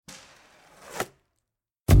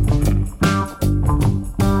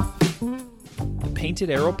Painted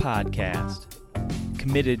Arrow Podcast,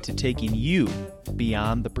 committed to taking you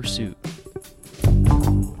beyond the pursuit.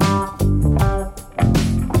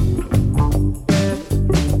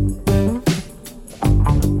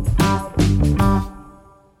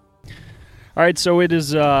 All right, so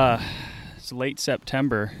it's late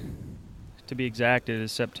September. To be exact, it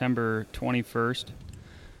is September 21st,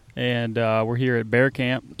 and we're here at Bear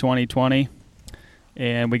Camp 2020,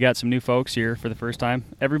 and we got some new folks here for the first time.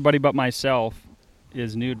 Everybody but myself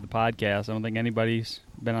is new to the podcast. I don't think anybody's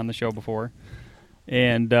been on the show before.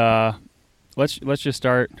 And let's just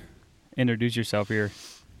start. Introduce yourself here.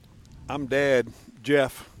 I'm Dad,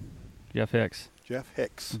 Jeff. Jeff Hicks. Jeff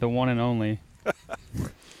Hicks. The one and only.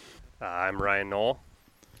 I'm Ryan Knoll.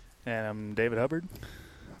 And I'm David Hubbard.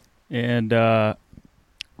 And it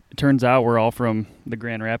turns out we're all from the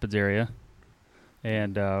Grand Rapids area.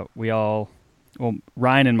 And Ryan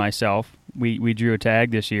and myself, we drew a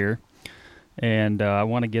tag this year. And I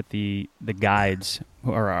want to get the guides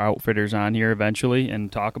or our outfitters on here eventually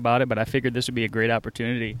and talk about it. But I figured this would be a great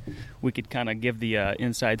opportunity. We could kind of give the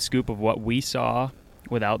inside scoop of what we saw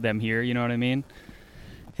without them here, you know what I mean?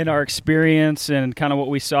 In our experience and kind of what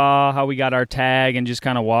we saw, how we got our tag, and just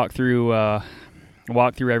kind of walk through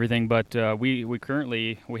everything. But we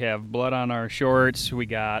have blood on our shorts. We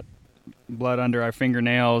got blood under our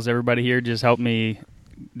fingernails. Everybody here just helped me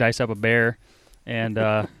dice up a bear. And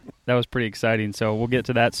that was pretty exciting. So we'll get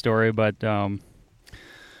to that story. But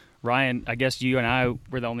Ryan, I guess you and I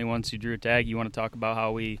were the only ones who drew a tag. You want to talk about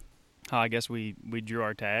how I guess we drew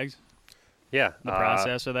our tags? Yeah. The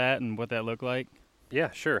process of that and what that looked like? Yeah,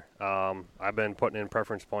 sure. I've been putting in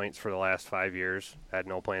preference points for the last 5 years. Had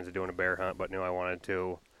no plans of doing a bear hunt, but knew I wanted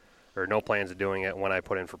to, or no plans of doing it when I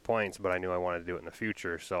put in for points, but I knew I wanted to do it in the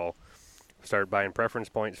future. So I started buying preference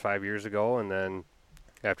points 5 years ago, and then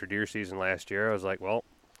after deer season last year, I was like, well,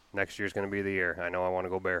 next year's going to be the year. I know I want to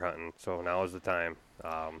go bear hunting, so now is the time.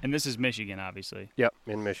 And this is Michigan, obviously. Yep,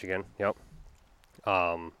 in Michigan, yep.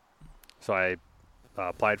 So I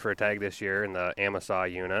applied for a tag this year in the Amasa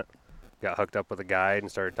unit, got hooked up with a guide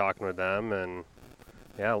and started talking with them, and,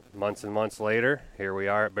 yeah, months and months later, here we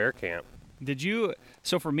are at Bear Camp.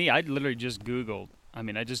 So for me, I literally just Googled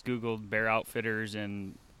bear outfitters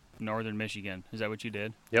in northern Michigan. Is that what you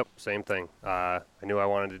did? Yep, same thing. I knew I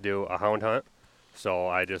wanted to do a hound hunt, so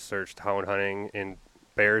I just searched hound hunting in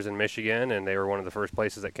bears in Michigan, and they were one of the first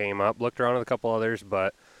places that came up. Looked around at a couple others,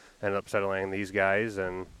 but ended up settling on these guys,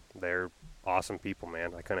 and they're awesome people,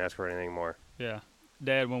 man. I couldn't ask for anything more. Yeah.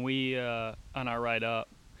 Dad, when we, on our ride up,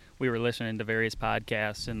 we were listening to various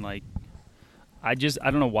podcasts, and, like, I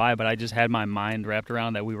don't know why, but I just had my mind wrapped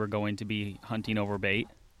around that we were going to be hunting over bait.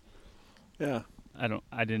 Yeah.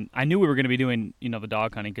 I knew we were going to be doing, the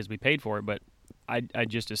dog hunting because we paid for it, but I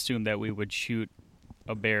just assumed that we would shoot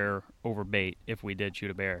a bear over bait if we did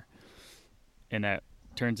shoot a bear. And that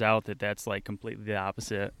turns out that that's like completely the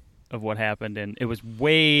opposite of what happened, and it was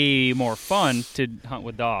way more fun to hunt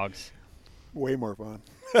with dogs. Way more fun.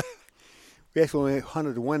 We actually only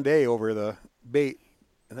hunted one day over the bait,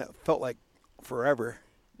 and that felt like forever.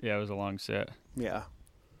 Yeah, it was a long sit. Yeah.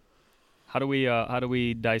 How do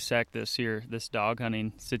we dissect this dog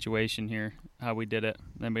hunting situation here? How we did it?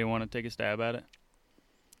 Anybody want to take a stab at it?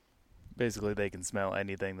 Basically, they can smell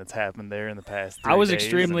anything that's happened there in the past 3 days.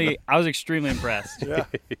 I was extremely impressed. Yeah.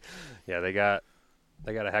 Yeah, they got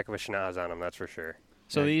a heck of a schnoz on them, that's for sure.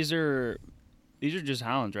 So these are just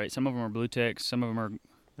hounds, right? Some of them are blue ticks. Some of them are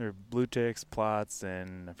They're blue ticks, plots,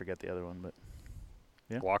 and I forget the other one, but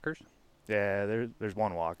yeah. Walkers? Yeah, there's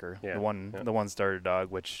one walker. Yeah. The one starter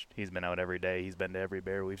dog, which he's been out every day. He's been to every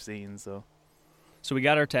bear we've seen. So we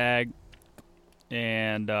got our tag,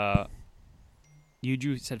 and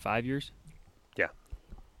you said 5 years. Yeah.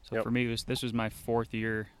 So Yep. for me, this was my 4th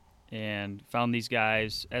year, and found these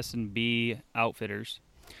guys, S&B Outfitters,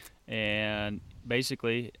 and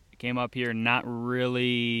basically came up here not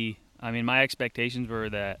really. I mean, my expectations were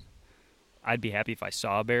that I'd be happy if I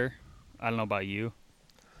saw a bear. I don't know about you.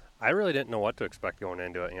 I really didn't know what to expect going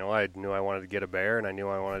into it. I knew I wanted to get a bear, and I knew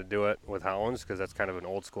I wanted to do it with hounds because that's kind of an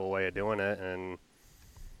old school way of doing it. And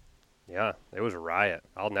yeah, it was a riot.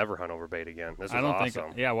 I'll never hunt over bait again. This is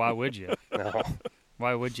awesome. Yeah, why would you? No.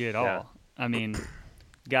 Why would you at all? Yeah. I mean,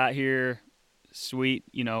 got here, sweet,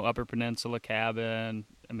 Upper Peninsula cabin.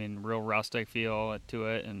 I mean, real rustic feel to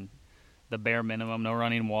it, and the bare minimum, no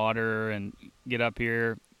running water, and get up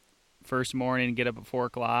here first morning, get up at 4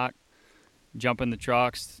 o'clock. Jump in the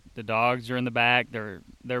trucks. The dogs are in the back.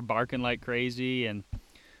 They're barking like crazy, and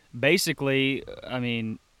basically, I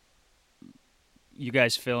mean, you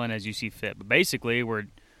guys fill in as you see fit. But basically, we're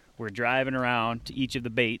driving around to each of the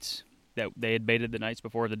baits, that they had baited the nights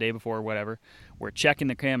before, the day before, whatever. We're checking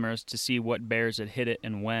the cameras to see what bears had hit it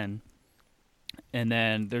and when. And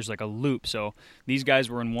then there's like a loop. So these guys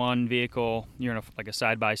were in one vehicle. You're in like a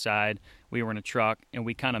side-by-side. We were in a truck, and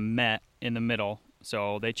we kind of met in the middle.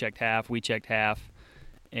 So they checked half, we checked half.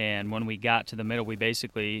 And when we got to the middle, we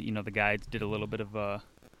basically, the guides did a little bit of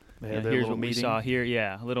here's what we saw here.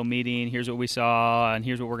 Yeah, a little meeting. Here's what we saw, and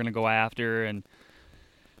here's what we're going to go after. And,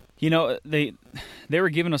 they were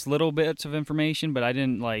giving us little bits of information, but I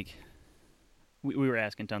didn't we were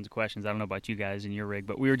asking tons of questions. I don't know about you guys in your rig,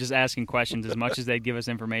 but we were just asking questions as much as they'd give us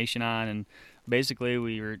information on. And basically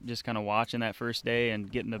we were just kind of watching that first day and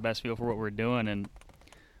getting the best feel for what we're doing. And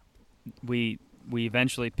we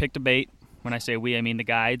eventually picked a bait. When I say we, I mean the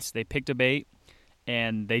guides. They picked a bait,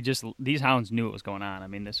 and these hounds knew what was going on. I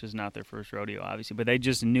mean, this was not their first rodeo, obviously, but they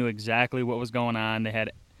just knew exactly what was going on. They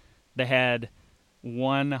had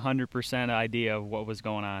 100% idea of what was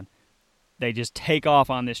going on. They just take off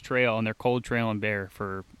on this trail, and they're cold trailing bear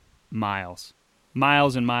for miles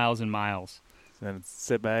and miles and miles. Then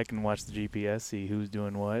sit back and watch the GPS, see who's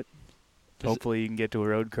doing what. Hopefully you can get to a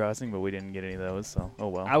road crossing, but we didn't get any of those, so oh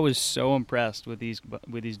well. I was so impressed with these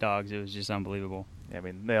dogs. It was just unbelievable. Yeah, I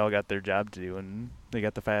mean, they all got their job to do, and they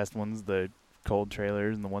got the fast ones, the cold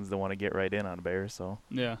trailers, and the ones that want to get right in on a bear, so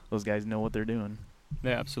yeah, those guys know what they're doing.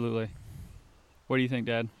 Yeah, absolutely. What do you think,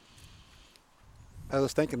 Dad? I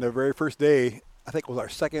was thinking the very first day, I think it was our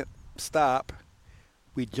second stop,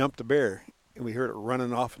 we jumped a bear, and we heard it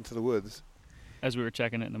running off into the woods. As we were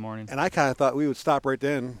checking it in the morning. And I kind of thought we would stop right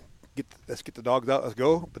then, let's get the dogs out, let's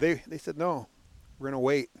go. But they said, no, we're going to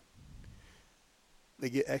wait.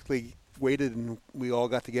 They actually waited, and we all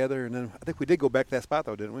got together. And then I think we did go back to that spot,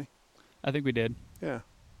 though, didn't we? I think we did. Yeah.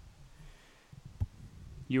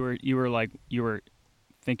 You were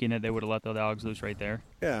thinking that they would have let the dogs loose right there.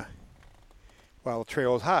 Yeah. Well, the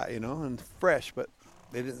trail was hot, and fresh, but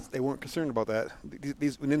they weren't concerned about that.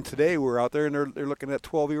 And then today we were out there, and they're looking at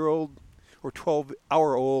 12-year-old or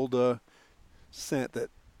 12-hour-old scent that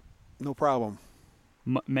no problem.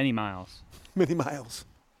 Many miles. Many miles.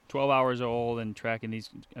 12 hours old and tracking these.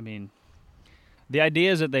 I mean, the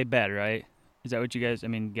idea is that they bed, right? Is that what you guys,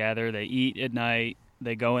 gather? They eat at night,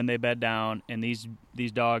 they go and they bed down, and these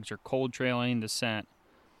dogs are cold trailing the scent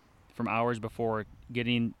from hours before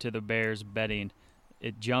getting to the bear's bedding.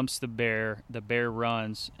 It jumps the bear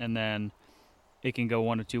runs, and then it can go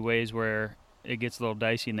one of two ways where it gets a little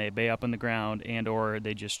dicey and they bay up on the ground and or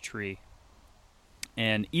they just tree.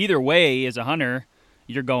 And either way, as a hunter,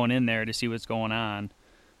 you're going in there to see what's going on.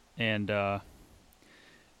 And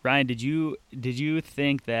Ryan, did you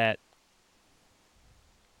think that,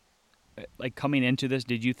 like, coming into this,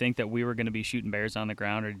 did you think that we were going to be shooting bears on the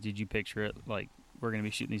ground, or did you picture it like we're going to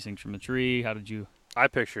be shooting these things from a tree? How did you? I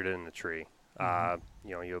pictured it in the tree. Mm-hmm.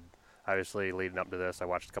 You obviously leading up to this, I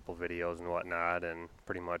watched a couple of videos and whatnot, and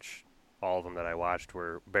pretty much all of them that I watched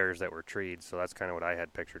were bears that were treed. So that's kind of what I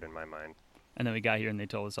had pictured in my mind. And then we got here and they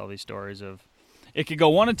told us all these stories of it could go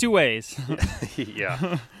one of two ways.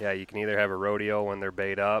 Yeah. You can either have a rodeo when they're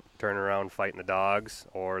bait up, turn around fighting the dogs,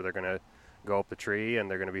 or they're going to go up the tree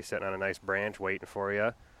and they're going to be sitting on a nice branch waiting for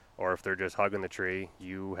you. Or if they're just hugging the tree,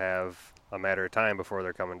 you have a matter of time before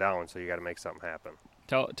they're coming down, so you got to make something happen.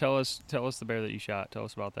 Tell us the bear that you shot. Tell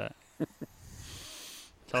us about that.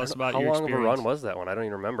 Tell us about your your experience. How long of a run was that one? I don't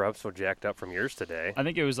even remember. I'm so jacked up from yours today. I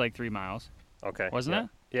think it was like 3 miles. Okay. Wasn't it?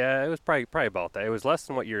 Yeah, it was probably about that. It was less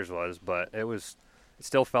than what yours was, but it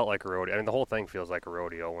still felt like a rodeo. I mean, the whole thing feels like a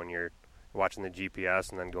rodeo when you're watching the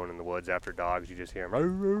GPS and then going in the woods after dogs. You just hear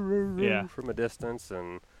them from a distance,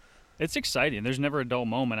 and it's exciting. There's never a dull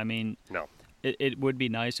moment. I mean, no. It would be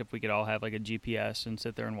nice if we could all have like a GPS and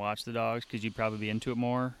sit there and watch the dogs, because you'd probably be into it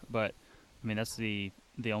more. But I mean, that's the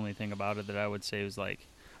only thing about it that I would say is like,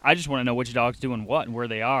 I just want to know which dog's doing what and where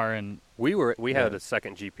they are. And we had a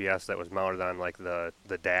second GPS that was mounted on like the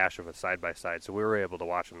dash of a side-by-side, so we were able to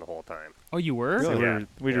watch them the whole time. Oh, you were? So yeah.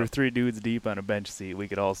 we were 3 dudes deep on a bench seat. We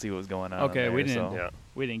could all see what was going on. Okay, there, we didn't. So.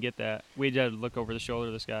 We didn't get that. We had to look over the shoulder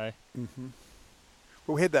of this guy. Mm-hmm.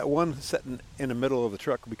 Well, we had that one sitting in the middle of the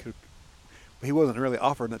truck because he wasn't really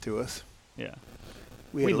offering it to us. Yeah.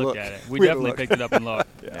 We looked at it. We definitely picked it up and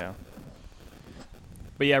looked. Yeah.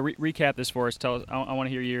 But yeah, recap this for us. Tell us. I want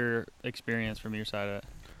to hear your experience from your side of it.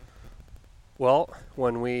 Well,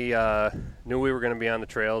 when we knew we were going to be on the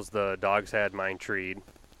trails, the dogs had mine treed,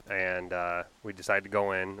 and we decided to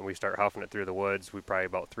go in, and we start huffing it through the woods. We probably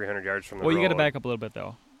about 300 yards from the road. Well, you got to back up a little bit,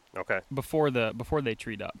 though. Okay. Before they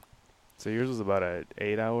treed up. So yours was about an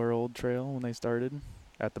 8-hour-old trail when they started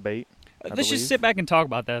at the bait. Let's just sit back and talk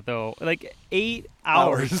about that, though. Like 8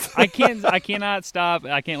 hours. I cannot stop.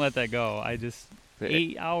 I can't let that go.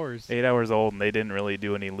 8 hours. 8 hours old, and they didn't really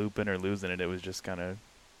do any looping or losing it. It was just kind of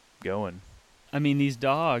going. I mean, these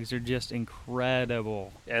dogs are just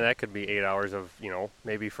incredible. And that could be 8 hours of,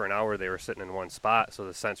 maybe for an hour they were sitting in one spot, so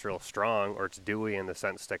the scent's real strong, or it's dewy and the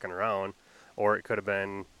scent's sticking around. Or it could have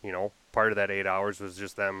been, part of that 8 hours was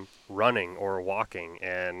just them running or walking,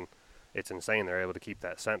 and it's insane. They're able to keep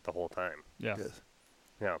that scent the whole time. Yeah. Yes.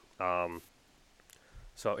 Yeah.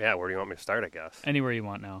 So, yeah, where do you want me to start, I guess? Anywhere you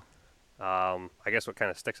want now. I guess what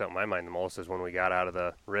kind of sticks out in my mind the most is when we got out of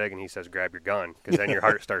the rig and he says, grab your gun, because then your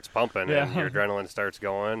heart starts pumping and your adrenaline starts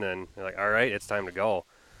going, and you're like, all right, it's time to go.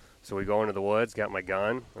 So we go into the woods, got my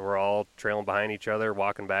gun, and we're all trailing behind each other,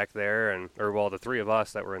 walking back there, the three of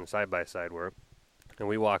us that were in side-by-side were, and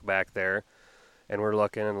we walk back there, and we're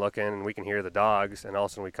looking, and we can hear the dogs, and all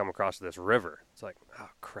of a sudden we come across this river. It's like, oh,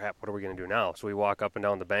 crap, what are we going to do now? So we walk up and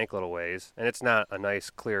down the bank a little ways, and it's not a nice,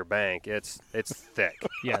 clear bank. It's thick.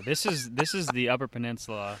 Yeah, this is the Upper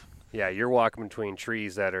Peninsula. Yeah, you're walking between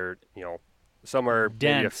trees that are, some are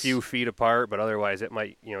maybe a few feet apart, but otherwise it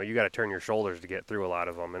might, you got to turn your shoulders to get through a lot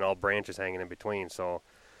of them, and all branches hanging in between. So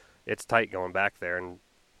it's tight going back there. And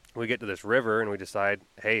we get to this river, and we decide,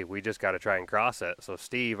 hey, we just got to try and cross it. So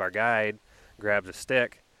Steve, our guide, grabs a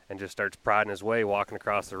stick and just starts prodding his way walking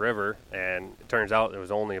across the river, and it turns out it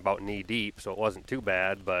was only about knee deep, so it wasn't too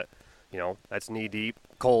bad, but that's knee deep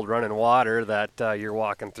cold running water that you're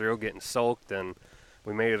walking through getting soaked. And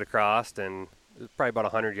we made it across, and it was probably about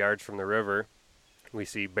 100 yards from the river. We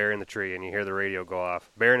see bear in the tree, and you hear the radio go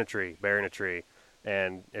off, bear in a tree, bear in a tree.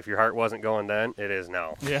 And if your heart wasn't going then, it is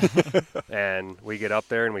now. Yeah. And we get up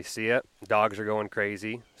there and we see it. Dogs are going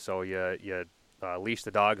crazy, so you leash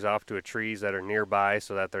the dogs off to trees that are nearby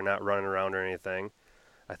so that they're not running around or anything.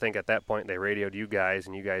 I think at that point they radioed you guys,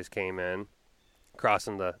 and you guys came in,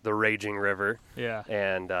 crossing the raging river. Yeah.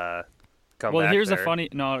 And come well, back here's there. a funny.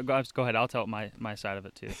 No, go ahead. I'll tell my side of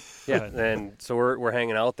it too. Yeah. And so we're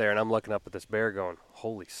hanging out there, and I'm looking up at this bear, going,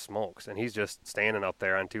 "Holy smokes!" And he's just standing up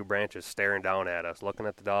there on two branches, staring down at us, looking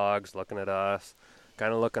at the dogs, looking at us.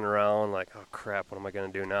 Kind of looking around like, oh, crap, what am I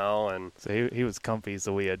going to do now? And so he was comfy,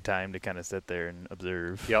 so we had time to kind of sit there and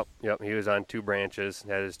observe. Yep. He was on two branches,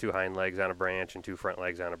 had his two hind legs on a branch and two front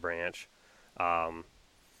legs on a branch.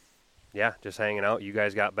 Yeah, just hanging out. You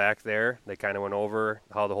guys got back there. They kind of went over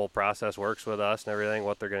how the whole process works with us and everything,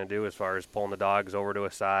 what they're going to do as far as pulling the dogs over to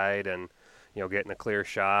a side and, getting a clear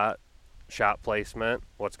shot placement,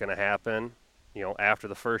 what's going to happen, after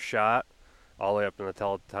the first shot, all the way up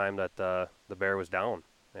until the time that the bear was down.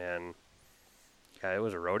 And, yeah, it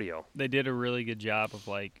was a rodeo. They did a really good job of,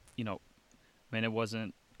 it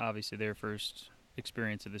wasn't obviously their first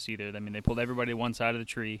experience of this either. I mean, they pulled everybody to one side of the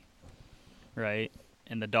tree, right?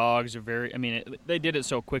 And the dogs are they did it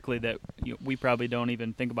so quickly that we probably don't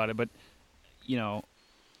even think about it. But,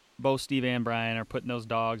 both Steve and Brian are putting those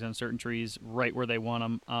dogs on certain trees right where they want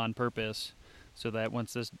them on purpose, so that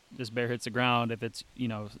once this bear hits the ground, if it's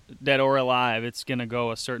dead or alive, it's gonna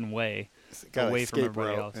go a certain way away from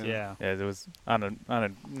everybody else. Yeah. Yeah, it was on a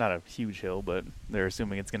not a huge hill, but they're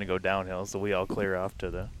assuming it's gonna go downhill, so we all clear off to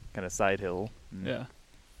the kind of side hill. Yeah.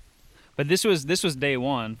 But this was day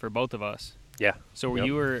one for both of us. Yeah. So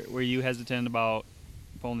were you hesitant about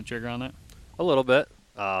pulling the trigger on that? A little bit.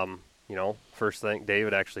 First thing,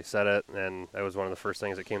 David actually said it, and that was one of the first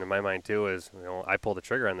things that came to my mind too, is, I pulled the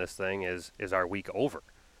trigger on this thing, is our week over?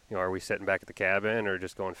 Are we sitting back at the cabin or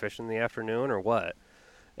just going fishing in the afternoon or what?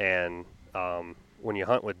 And when you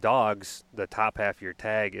hunt with dogs, the top half of your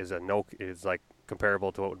tag is like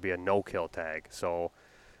comparable to what would be a no-kill tag. So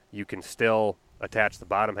you can still attach the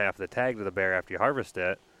bottom half of the tag to the bear after you harvest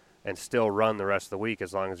it and still run the rest of the week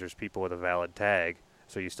as long as there's people with a valid tag.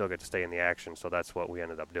 So you still get to stay in the action. So that's what we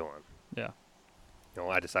ended up doing. Yeah.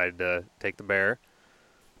 I decided to take the bear.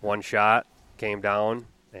 One shot, came down,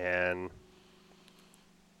 and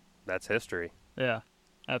that's history. Yeah,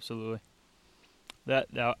 absolutely.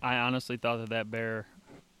 I honestly thought that bear.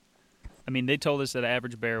 I mean, they told us that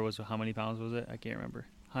average bear was, how many pounds was it? I can't remember.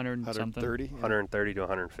 130. 130 to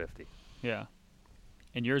 150. Yeah.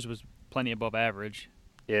 And yours was plenty above average.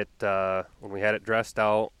 It when we had it dressed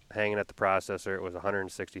out, hanging at the processor, it was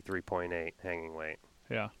 163.8 hanging weight.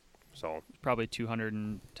 Yeah. So probably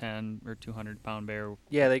 210 or 200 pound bear.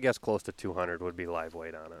 Yeah, they guess close to 200 would be live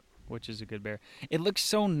weight on it. Which is a good bear. It looks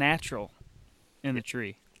so natural in the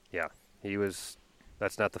tree. Yeah,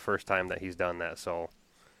 that's not the first time that he's done that. So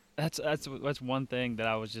that's one thing that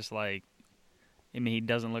I was just like, I mean, he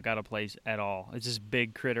doesn't look out of place at all. It's this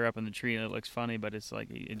big critter up in the tree, and it looks funny, but it's like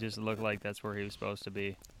it just looked like that's where he was supposed to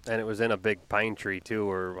be. And it was in a big pine tree too,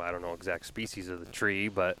 or I don't know exact species of the tree,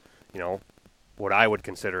 but what I would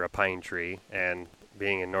consider a pine tree, and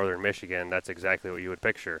being in northern Michigan, that's exactly what you would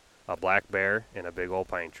picture. A black bear in a big old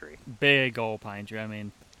pine tree. Big old pine tree. I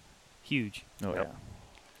mean, huge. Oh, Yep. yeah.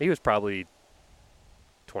 He was probably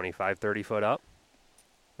 25, 30 foot up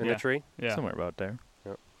in Yeah. the tree. Yeah. Somewhere about there.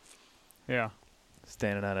 Yeah.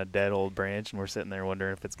 Standing on a dead old branch, and we're sitting there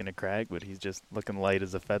wondering if it's going to crack, but he's just looking light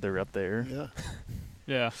as a feather up there. Yeah.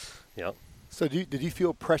 Yeah. Yep. So did you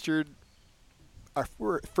feel pressured? Our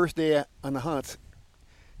first day on the hunts,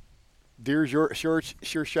 deer's your sure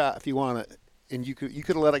shot if you want it, and you could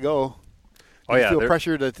have let it go. Oh, You yeah, feel there-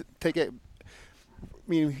 pressure to take it. I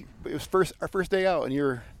mean, it was our first day out, and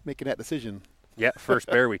you're making that decision. Yeah, first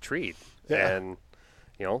bear we treed. Yeah. And,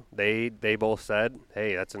 you know, they both said,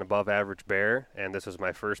 hey, that's an above average bear, and this was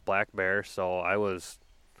my first black bear, so I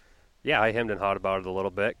hemmed and hawed about it a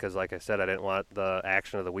little bit because, like I said, I didn't want the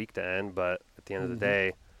action of the week to end, but at the end of the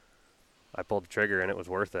day, I pulled the trigger, and it was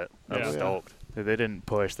worth it. I was Yeah. stoked. They didn't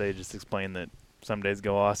push. They just explained that some days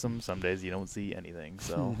go awesome, some days you don't see anything.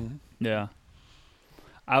 So Yeah.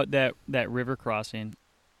 Out that river crossing,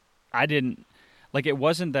 I didn't like. It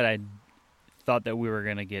wasn't that I thought that we were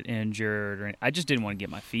gonna get injured, or I just didn't want to get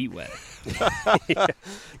my feet wet.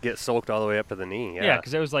 Get soaked all the way up to the knee. Yeah,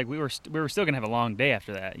 because it was like we were still gonna have a long day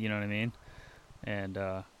after that. You know what I mean? And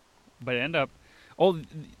but it ended up. Oh,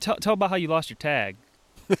 tell about how you lost your tag.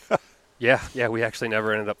 Yeah, we actually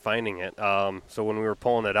never ended up finding it. So when we were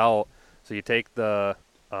pulling it out, so you take the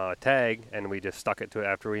tag and we just stuck it to it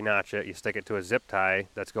after we notch it. You stick it to a zip tie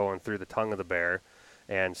that's going through the tongue of the bear,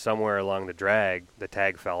 and somewhere along the drag, the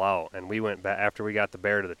tag fell out. And we went back after we got the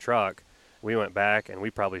bear to the truck. We went back and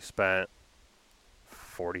we probably spent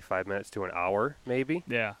 45 minutes to an hour, maybe,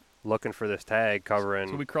 Yeah. looking for this tag covering.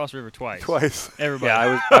 So we crossed the river twice. Twice. Everybody.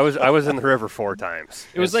 Yeah, I was in the river 4 times.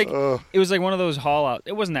 It was It's- like it was like one of those haul out.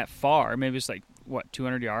 It wasn't that far. Maybe it's like what,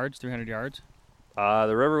 200 yards, 300 yards.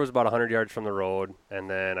 The river was about 100 yards from the road, and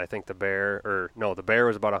then I think the bear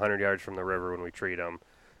was about 100 yards from the river when we treat him,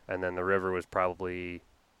 and then the river was probably,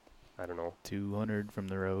 I don't know. 200 from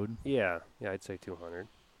the road. Yeah, I'd say 200.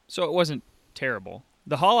 So it wasn't terrible.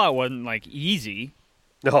 The haul out wasn't like easy.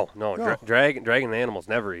 No. No. Dragging an animal's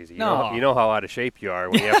never easy. No. You know how out of shape you are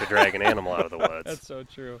when you have to drag an animal out of the woods. That's so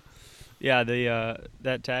true. Yeah,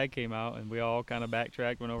 that tag came out, and we all kind of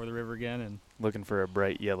backtracked, went over the river again, and Looking for a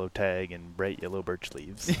bright yellow tag and bright yellow birch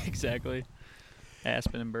leaves. exactly,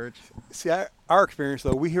 aspen and birch. See, our experience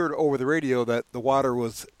though, we heard over the radio that the water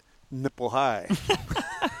was nipple high,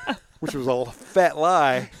 which was a fat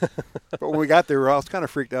lie. But when we got there, I was kind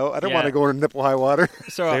of freaked out. I don't want to go in nipple high water.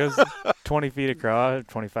 So It was 20 feet across,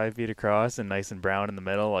 25 feet across, and nice and brown in the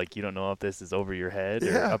middle. Like, you don't know if this is over your head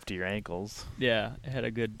or Yeah. up to your ankles. yeah, it had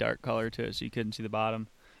a good dark color to it, so you couldn't see the bottom.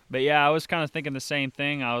 But yeah, I was kind of thinking the same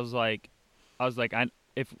thing. I was like,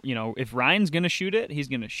 if Ryan's gonna shoot it, he's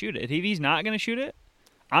gonna shoot it. If he's not gonna shoot it,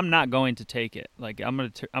 I'm not going to take it. Like I'm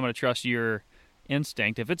gonna trust your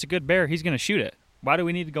instinct. If it's a good bear, he's gonna shoot it. Why do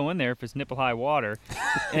we need to go in there if it's nipple high water?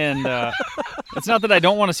 And it's not that I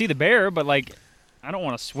don't want to see the bear, but like I don't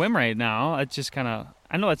want to swim right now. It's just kind of,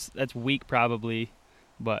 I know that's weak probably,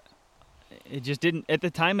 but it just didn't at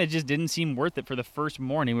the time. It just didn't seem worth it for the first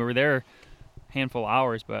morning. We were there a handful of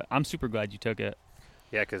hours, but I'm super glad you took it.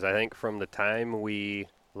 Yeah, because I think from the time we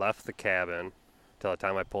left the cabin till the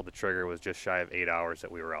time I pulled the trigger was just shy of 8 hours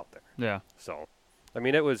that we were out there. Yeah. So, I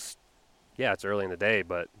mean, it's early in the day,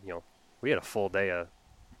 but, we had a full day of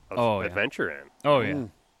Oh, yeah. adventure in. Oh yeah. Mm.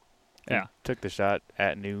 Yeah. Took the shot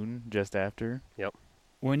at noon just after. Yep.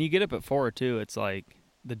 When you get up at 4 or 2, it's like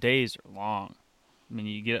the days are long. I mean,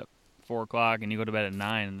 you get up 4 o'clock and you go to bed at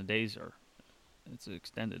 9, and it's an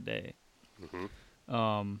extended day.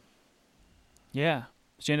 Mm-hmm. Yeah.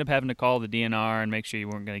 So you end up having to call the DNR and make sure you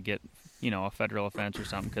weren't going to get, a federal offense or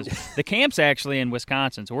something, because the camp's actually in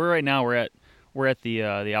Wisconsin. So we're at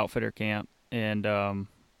the outfitter camp, and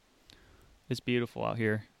it's beautiful out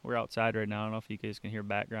here. We're outside right now. I don't know if you guys can hear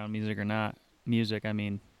background music or not. Music, I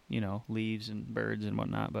mean, leaves and birds and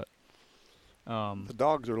whatnot. But The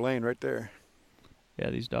dogs are laying right there.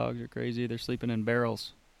 yeah, these dogs are crazy. They're sleeping in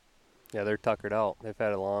barrels. Yeah, they're tuckered out. They've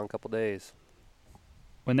had a long couple days.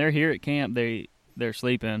 When they're here at camp, they're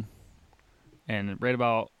sleeping, and right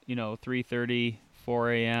about 3:30,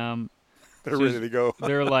 4 a.m. They're So ready to go.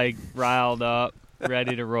 they're like riled up,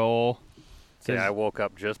 ready to roll. So yeah, I woke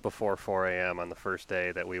up just before 4 a.m. on the first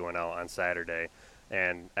day that we went out on Saturday,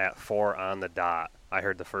 and at 4 on the dot, I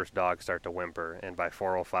heard the first dog start to whimper, and by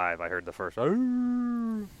 4:05, I heard the first.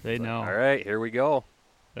 They know. All right, here we go.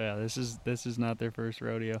 Yeah, this is not their first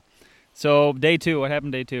rodeo. So day 2, what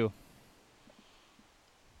happened day 2?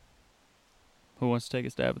 Who wants to take a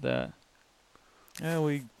stab at that? Yeah,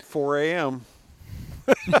 we 4 a.m.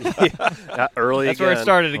 Early That's again. where it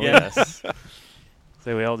started again. Yes.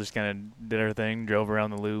 So we all just kind of did our thing, drove around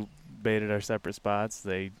the loop, baited our separate spots.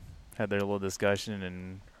 They had their little discussion,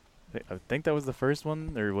 and I think that was the first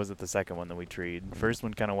one, or was it the second one that we treed? The first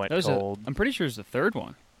one kind of went cold. I'm pretty sure it's the third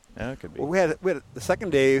one. Yeah, it could be. Well, we had the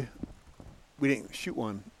second day. We didn't shoot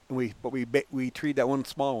one, and we treed that one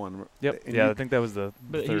small one. Yep. And Yeah, you- I think that was the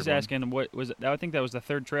But third he's one. asking what was it? I think that was the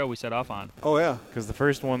third trail we set off on. Oh yeah. Because the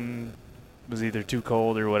first one was either too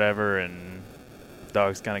cold or whatever, and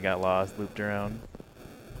dogs kind of got lost, looped around.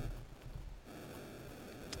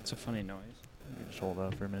 It's a funny noise. Just hold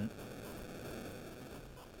off for a minute.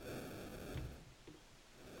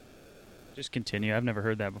 Just continue. I've never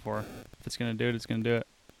heard that before. If it's gonna do it, it's gonna do it.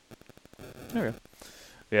 Okay.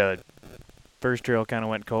 Yeah, the first trail kind of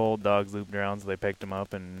went cold. Dogs looped around, so they picked them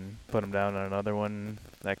up and put them down on another one.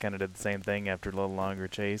 That kind of did the same thing after a little longer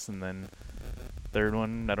chase. And then third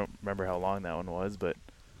one, I don't remember how long that one was, but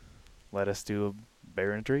led us to a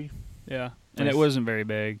bear in a tree. Yeah, and Nice. it wasn't very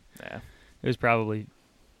big. Yeah. It was probably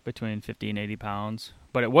between 50 and 80 pounds,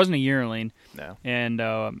 but it wasn't a yearling. No. And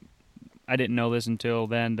I didn't know this until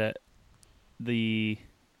then that you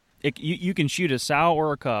can shoot a sow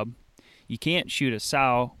or a cub. You can't shoot a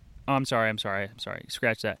sow. Oh, I'm sorry.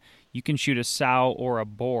 Scratch that. You can shoot a sow or a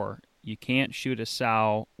boar. You can't shoot a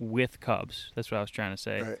sow with cubs. That's what I was trying to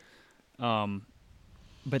say. Right.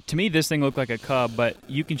 But to me, this thing looked like a cub, but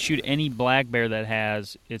you can shoot any black bear that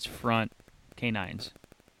has its front canines.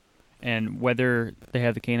 And whether they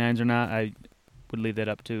have the canines or not, I would leave that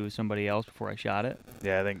up to somebody else before I shot it.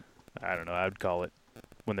 Yeah, I don't know, I would call it,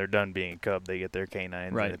 when they're done being a cub, they get their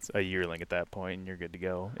canines. Right. And it's a yearling at that point, and you're good to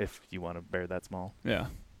go if you want a bear that small. Yeah.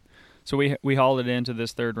 So we hauled it into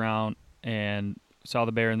this third round and saw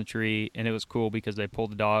the bear in the tree, and it was cool because they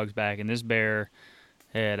pulled the dogs back, and this bear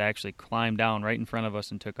had actually climbed down right in front of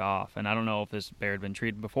us and took off. And I don't know if this bear had been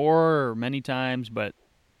treated before or many times, but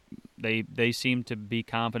they seemed to be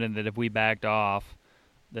confident that if we backed off,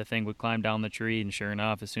 the thing would climb down the tree. And sure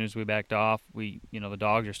enough, as soon as we backed off, the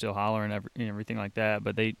dogs are still hollering and everything like that.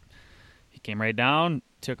 But he came right down,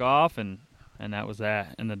 took off, and that was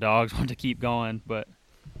that. And the dogs wanted to keep going, but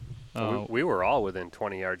We were all within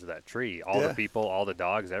 20 yards of that tree. All Yeah. the people, all the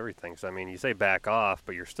dogs, everything. So, I mean, you say back off,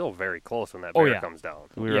 but you're still very close when that Oh, bear yeah. comes down.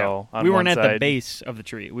 We were all on we one weren't at the side, base of the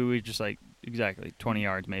tree. We were just like exactly 20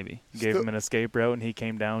 yards maybe. gave him an escape route, and he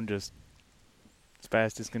came down just as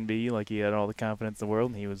fast as can be, like he had all the confidence in the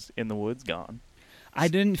world, and he was in the woods, gone. I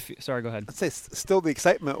didn't. Sorry, go ahead. I'd say still the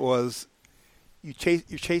excitement was you're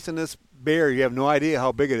chasing this bear. You have no idea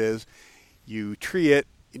how big it is. You tree it,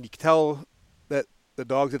 and you can tell that the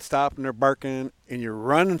dogs had stopped and they're barking, and you're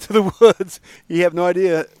running to the woods. You have no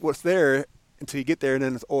idea what's there until you get there, and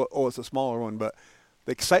then it's a smaller one. But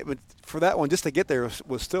the excitement for that one, just to get there,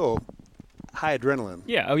 was still high adrenaline.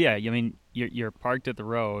 Yeah. Oh yeah. I mean, you're parked at the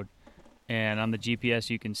road, and on the GPS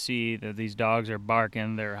you can see that these dogs are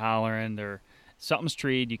barking. They're hollering. Something's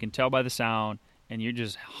treed. You can tell by the sound, and you're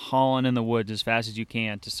just hauling in the woods as fast as you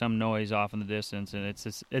can to some noise off in the distance, and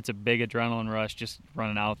it's a big adrenaline rush just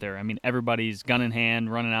running out there. I mean, everybody's gun in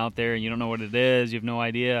hand running out there, and you don't know what it is. You have no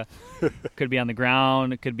idea. Could be on the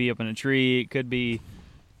ground. It could be up in a tree. It could be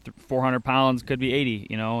 400 pounds. Could be 80.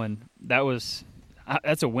 And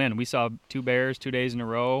that's a win. We saw 2 bears 2 days in a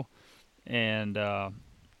row, and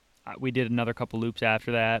we did another couple loops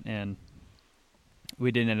after that, and we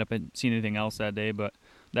didn't end up seeing anything else that day, but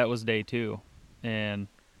that was day 2. And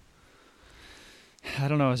I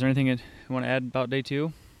don't know, is there anything you want to add about day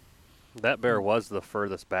 2? That bear was the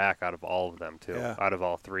furthest back out of all of them, too. Yeah. Out of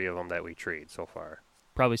all 3 of them that we treed so far.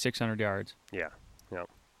 Probably 600 yards. Yeah. Yep.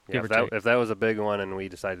 Give or Yeah, take. if that was a big one and we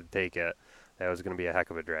decided to take it, that was going to be a heck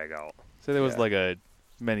of a drag out. So there was Yeah. like a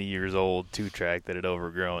many years old 2-track that had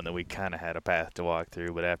overgrown that we kind of had a path to walk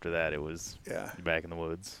through, but after that it was back in the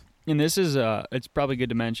woods. And this is, it's probably good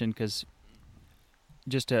to mention because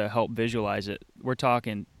just to help visualize it, we're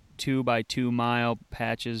talking 2 by 2 mile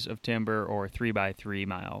patches of timber or 3 by 3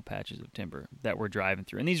 mile patches of timber that we're driving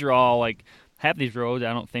through. And these are all like, half these roads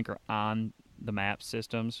I don't think are on the map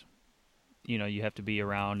systems. You have to be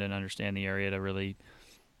around and understand the area to really,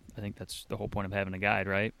 I think that's the whole point of having a guide,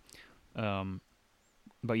 right?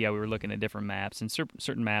 But yeah, we were looking at different maps, and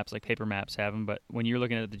certain maps, like paper maps, have them. But when you're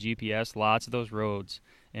looking at the GPS, lots of those roads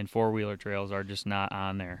and 4-wheeler trails are just not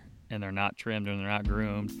on there, and they're not trimmed and they're not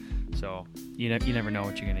groomed. So you never know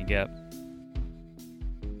what you're going to get.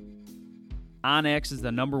 onX is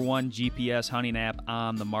the #1 GPS hunting app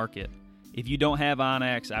on the market. If you don't have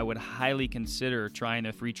onX, I would highly consider trying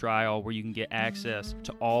a free trial where you can get access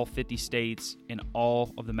to all 50 states and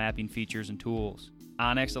all of the mapping features and tools.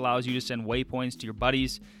 onX allows you to send waypoints to your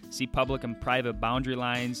buddies, see public and private boundary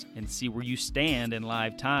lines, and see where you stand in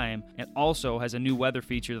live time. It also has a new weather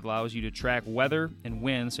feature that allows you to track weather and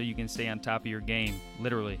wind so you can stay on top of your game.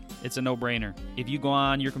 Literally, it's a no-brainer. If you go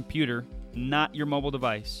on your computer, not your mobile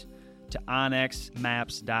device, to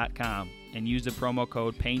onxmaps.com and use the promo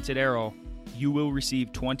code PaintedArrow, you will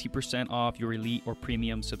receive 20% off your Elite or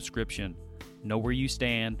Premium subscription. Know where you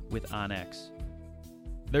stand with onX.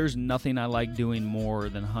 There's nothing I like doing more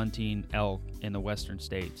than hunting elk in the western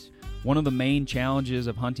states. One of the main challenges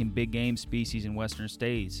of hunting big game species in western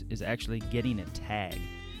states is actually getting a tag.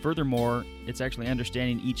 Furthermore, it's actually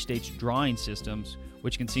understanding each state's drawing systems,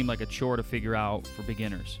 which can seem like a chore to figure out for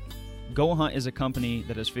beginners. Go Hunt is a company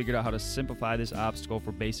that has figured out how to simplify this obstacle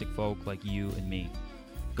for basic folk like you and me.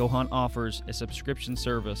 Go Hunt offers a subscription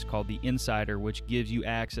service called The Insider, which gives you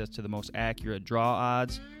access to the most accurate draw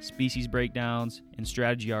odds, species breakdowns, and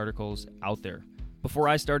strategy articles out there. Before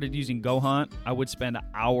I started using Go Hunt, I would spend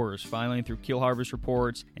hours filing through kill harvest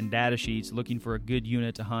reports and data sheets looking for a good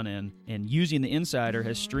unit to hunt in, and using The Insider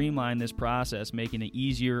has streamlined this process, making it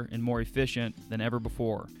easier and more efficient than ever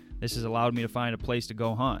before. This has allowed me to find a place to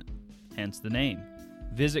go hunt, hence the name.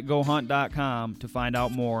 Visit GoHunt.com to find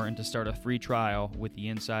out more and to start a free trial with the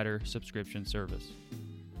Insider subscription service.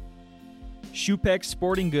 Shoepex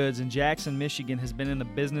Sporting Goods in Jackson, Michigan has been in the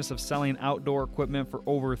business of selling outdoor equipment for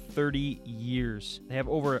over 30 years. They have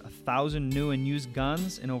over 1,000 new and used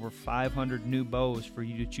guns and over 500 new bows for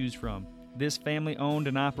you to choose from. This family-owned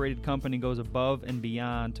and operated company goes above and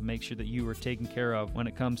beyond to make sure that you are taken care of when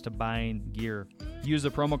it comes to buying gear. Use the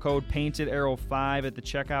promo code PaintedArrow5 at the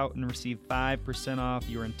checkout and receive 5% off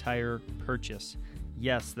your entire purchase.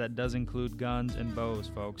 Yes, that does include guns and bows,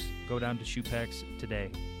 folks. Go down to Shoepex today.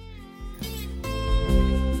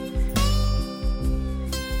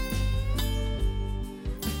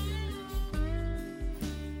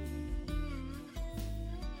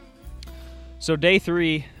 So day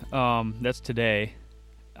 3, that's today.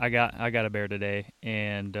 I got a bear today,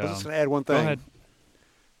 and I was just gonna add one thing. Go ahead.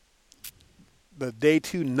 The day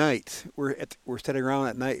 2 night, we're sitting around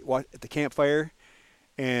at night at the campfire,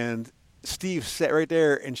 and Steve sat right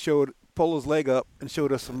there and pulled his leg up and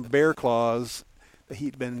showed us some bear claws that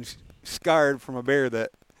he'd been scarred from a bear that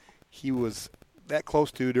he was that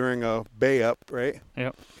close to during a bay up, right?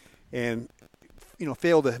 Yep. And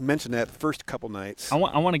failed to mention that the first couple nights. I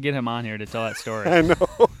want to get him on here to tell that story. I know.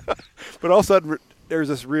 But all of a sudden, there's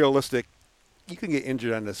this realistic, you can get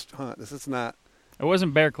injured on this hunt. This is not. It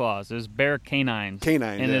wasn't bear claws. It was bear canines.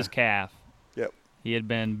 In his calf. Yep. He had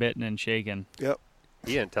been bitten and shaken. Yep.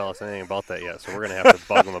 He didn't tell us anything about that yet, so we're going to have to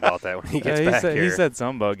bug him about that when he gets back here. He said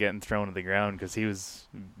something about getting thrown to the ground because he was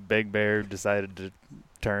big bear, decided to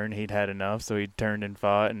turn. He'd had enough, so he turned and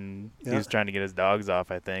fought, and he was trying to get his dogs off,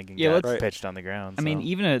 I think, and got pitched on the ground. I mean,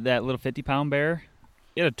 even that little 50-pound bear,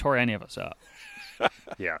 it'd have tore any of us up.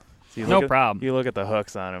 Yeah. So no problem. You look at the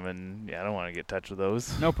hooks on him, and, I don't want to get touched with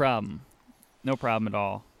those. No problem. No problem at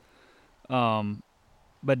all.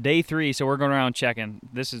 But day 3, so we're going around checking.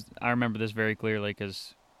 I remember this very clearly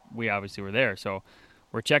because we obviously were there. So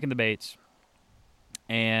we're checking the baits,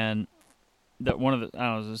 and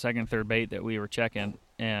the second, third bait that we were checking,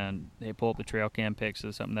 and they pull up the trail cam pics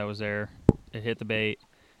of something that was there. It hit the bait,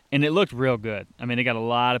 and it looked real good. I mean, they got a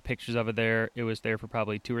lot of pictures of it there. It was there for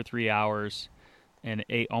probably 2 or 3 hours, and it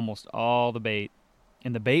ate almost all the bait.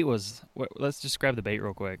 And the bait was, let's describe the bait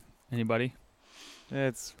real quick. Anybody?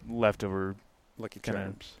 It's leftover Lucky kind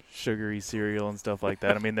Charms, of sugary cereal and stuff like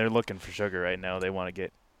that. I mean, they're looking for sugar right now. They want to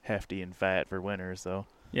get hefty and fat for winter, so.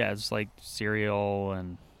 Yeah, it's like cereal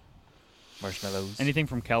and marshmallows. Anything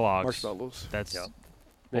from Kellogg's. Marshmallows. That's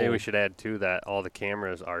Maybe we should add, too, that all the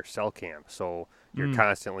cameras are cell cam, so you're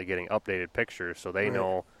constantly getting updated pictures, so they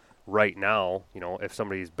know right now, if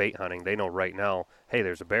somebody's bait hunting, they know right now, hey,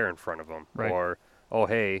 there's a bear in front of them. Right. Or, oh,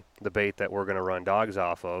 hey, the bait that we're going to run dogs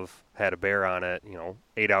off of had a bear on it,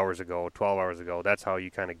 8 hours ago, 12 hours ago. That's how you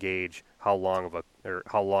kind of gauge how long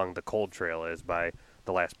the cold trail is by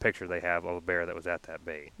the last picture they have of a bear that was at that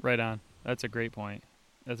bait. Right on. That's a great point.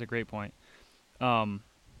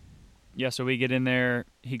 Yeah, so we get in there,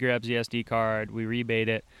 he grabs the SD card, we rebait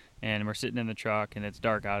it, and we're sitting in the truck, and it's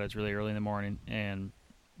dark out, it's really early in the morning, and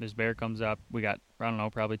this bear comes up. We got, I don't know,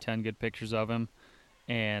 probably 10 good pictures of him,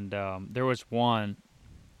 and there was one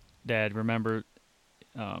that, remember,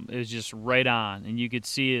 it was just right on, and you could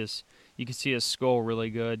see his skull really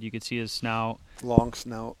good, you could see his snout. Long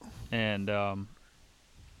snout.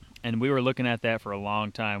 And we were looking at that for a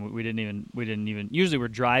long time. We didn't even. Usually we're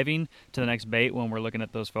driving to the next bait when we're looking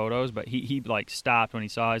at those photos. But he like stopped when he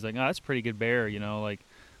saw. He's like, oh, that's a pretty good bear.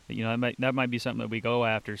 That might be something that we go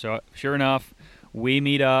after. So sure enough, we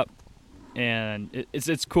meet up, and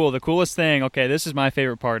it's cool. The coolest thing, okay, this is my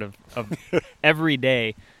favorite part of every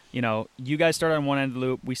day. You know, you guys start on one end of the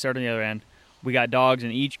loop, we start on the other end. We got dogs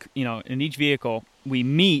in each vehicle. We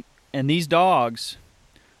meet, and these dogs,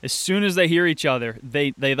 as soon as they hear each other,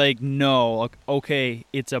 they like know, like, okay,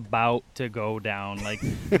 it's about to go down. Like,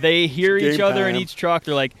 they hear each other in each truck.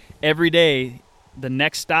 They're like, every day, the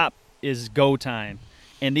next stop is go time.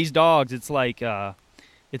 And these dogs, it's like a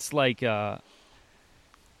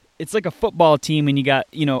football team, and you got,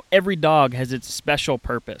 every dog has its special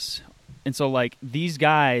purpose. And so, like, these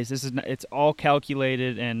guys, it's all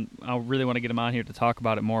calculated, and I really want to get them on here to talk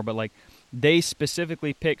about it more, but, like, they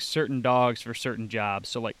specifically pick certain dogs for certain jobs.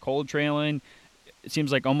 So, like, cold trailing, it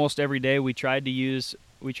seems like almost every day we tried to use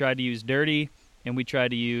Dirty, and we tried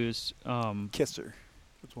to use Kisser.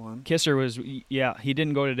 That's one. Kisser was, yeah, he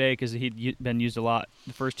didn't go today because he'd been used a lot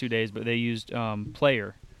the first 2 days, but they used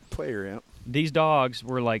Player. Player, yeah. These dogs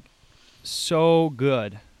were, like, so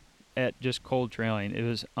good at just cold trailing. It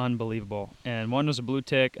was unbelievable. And one was a blue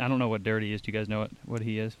tick. I don't know what Dirty is. Do you guys know what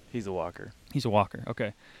he is? He's a walker. He's a walker.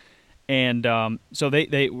 Okay. And so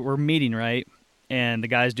they were meeting, right? And the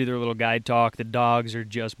guys do their little guide talk. The dogs are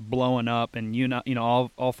just blowing up, and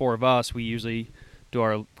all four of us, we usually do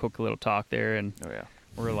our quick little talk there, and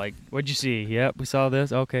we're like, "What'd you see?" "Yep, we saw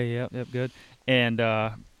this." "Okay, yep, good." And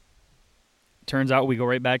turns out we go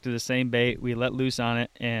right back to the same bait. We let loose on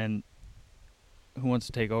it, and who wants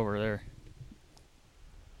to take over there?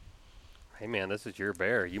 Hey, man, this is your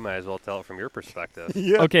bear. You might as well tell it from your perspective.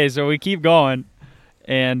 Yeah. Okay, so we keep going,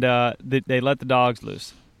 and they let the dogs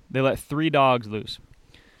loose. They let 3 dogs loose.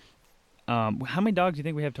 How many dogs do you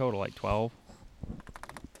think we have total? Like 12?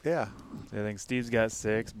 Yeah. I think Steve's got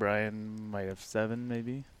 6. Brian might have 7,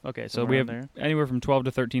 maybe. Okay, so we have anywhere from 12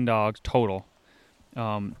 to 13 dogs total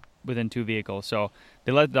within 2 vehicles. So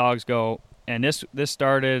they let the dogs go, and this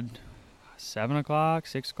started 7 o'clock,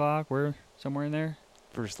 6 o'clock. We're somewhere in there.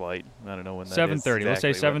 First light. I don't know when that 7:30. is. Let's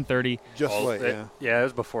say 7:30. Just late, yeah. Yeah, it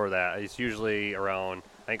was before that. It's usually around,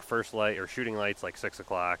 I think, first light or shooting light's like 6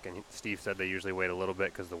 o'clock, and Steve said they usually wait a little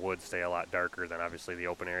bit because the woods stay a lot darker than obviously the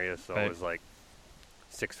open area, so right. It was like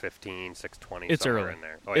 6:15, 6:20, it's somewhere early. in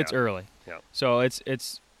there. Oh, it's yeah. early. Yeah. So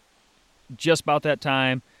it's just about that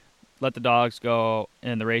time. Let the dogs go,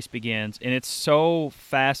 and the race begins. And it's so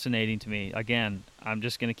fascinating to me. Again, I'm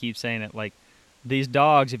just going to keep saying it. Like, these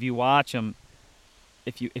dogs, if you watch them,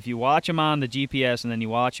 if you watch them on the GPS, and then you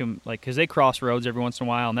watch them, like, because they cross roads every once in a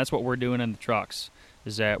while, and that's what we're doing in the trucks,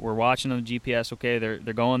 is that we're watching on the GPS. Okay, they're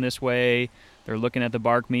going this way. They're looking at the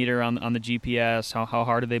bark meter on the GPS. How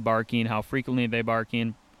hard are they barking? How frequently are they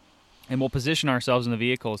barking? And we'll position ourselves in the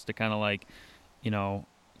vehicles to kind of, like,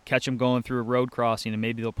 catch them going through a road crossing, and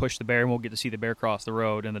maybe they'll push the bear, and we'll get to see the bear cross the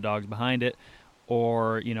road and the dog's behind it.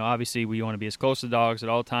 Or, obviously we want to be as close to the dogs at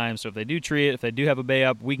all times. So if they do tree it, if they do have a bay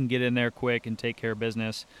up, we can get in there quick and take care of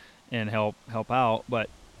business and help out. But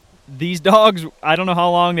these dogs, I don't know how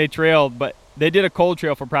long they trailed, but they did a cold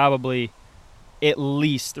trail for probably at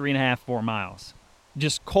least 3.5, 4 miles.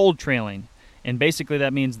 Just cold trailing. And basically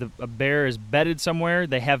that means a bear is bedded somewhere.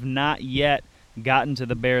 They have not yet gotten to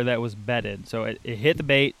the bear that was bedded. So it hit the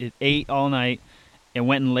bait, it ate all night, and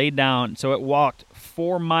went and laid down. So it walked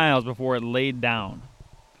 4 miles before it laid down.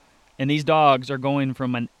 And these dogs are going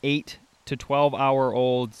from an 8 to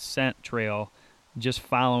 12-hour-old scent trail just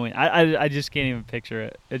following. I just can't even picture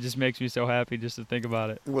it. It just makes me so happy just to think about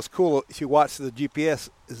it. And what's cool, if you watch the GPS,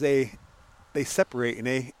 is they separate,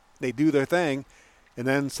 and they do their thing, and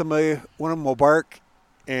then one of them will bark,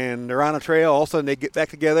 and they're on a trail. All of a sudden they get back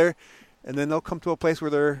together, and then they'll come to a place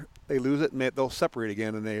where they lose it, and they'll separate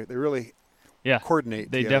again, and they really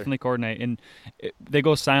coordinate. They together. definitely coordinate, and they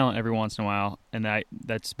go silent every once in a while, and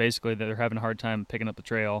that's basically that they're having a hard time picking up the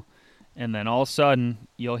trail. And then all of a sudden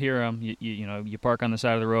you'll hear them. You park on the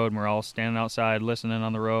side of the road, and we're all standing outside listening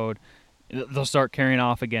on the road. They'll start carrying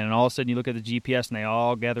off again, and all of a sudden you look at the GPS, and they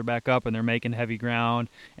all gather back up, and they're making heavy ground,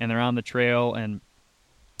 and they're on the trail. And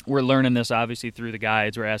we're learning this obviously through the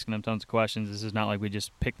guides. We're asking them tons of questions. This is not like we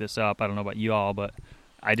just picked this up. I don't know about you all, but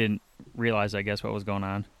I didn't realize, I guess, what was going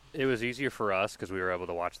on. It was easier for us because we were able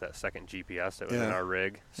to watch that second GPS that was in our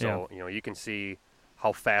rig. So, you can see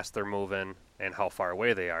how fast they're moving and how far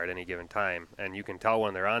away they are at any given time. And you can tell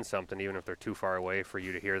when they're on something, even if they're too far away for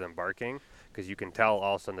you to hear them barking, because you can tell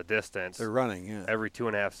all of a sudden the distance. They're running, yeah. Every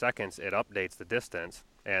 2.5 seconds, it updates the distance,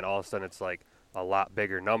 and all of a sudden it's like a lot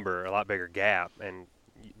bigger number, a lot bigger gap, and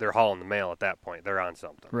they're hauling the mail at that point. They're on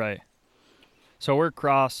something. Right. So we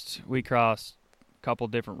crossed couple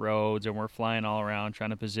different roads, and we're flying all around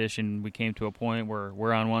trying to position. We came to a point where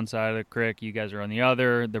we're on one side of the creek, you guys are on the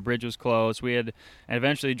other. The bridge was close. We had and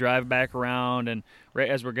eventually drive back around, and right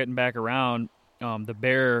as we're getting back around, the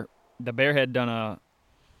bear had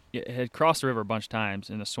crossed the river a bunch of times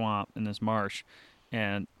in the swamp in this marsh,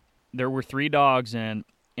 and there were 3 dogs in,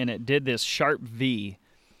 and it did this sharp V,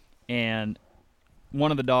 and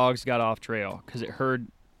one of the dogs got off trail because it heard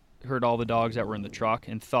all the dogs that were in the truck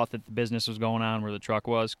and thought that the business was going on where the truck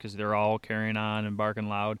was because they're all carrying on and barking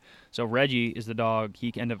loud. So Reggie is the dog.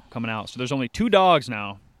 He ended up coming out. So there's only 2 dogs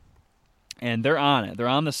now, and they're on it. They're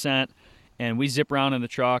on the scent, and we zip around in the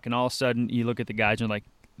truck, and all of a sudden you look at the guys and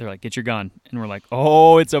they're like, get your gun. And we're like,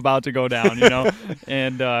 oh, it's about to go down, you know.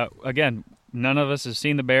 And, again, none of us has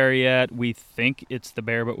seen the bear yet. We think it's the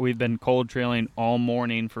bear, but we've been cold trailing all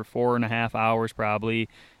morning for 4.5 hours probably.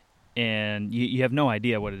 And you have no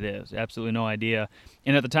idea what it is, absolutely no idea.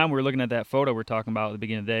 And at the time we were looking at that photo we're talking about at the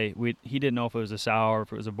beginning of the day, he didn't know if it was a sow or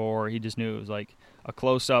if it was a boar. He just knew it was like a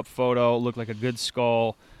close-up photo, looked like a good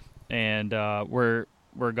skull, and we're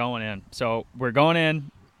going in. So we're going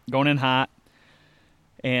in hot,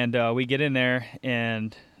 and we get in there,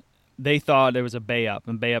 and they thought it was a bay up,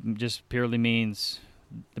 and bay up just purely means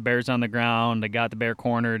the bear's on the ground, they got the bear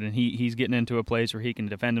cornered, and he's getting into a place where he can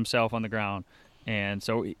defend himself on the ground. And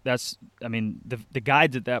so the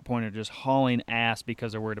guides at that point are just hauling ass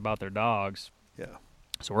because they're worried about their dogs. Yeah.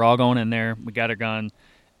 So we're all going in there. We got our gun,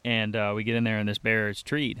 and we get in there, and this bear is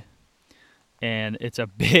treed. And it's a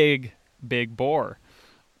big, big boar.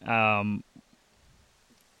 The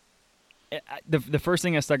first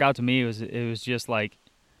thing that stuck out to me was it was just like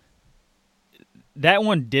that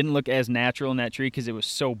one didn't look as natural in that tree because it was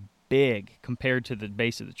so big compared to the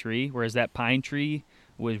base of the tree, whereas that pine tree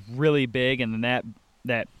was really big, and then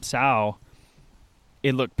that sow,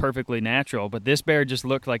 it looked perfectly natural. But this bear just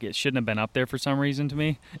looked like it shouldn't have been up there for some reason to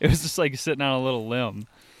me. It was just like sitting on a little limb.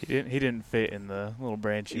 He didn't fit in the little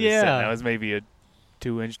branch he was sitting on. It was maybe a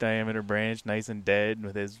 2-inch diameter branch, nice and dead,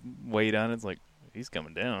 with his weight on it. It's like, he's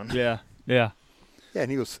coming down. Yeah. Yeah,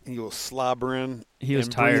 and he was slobbering. He was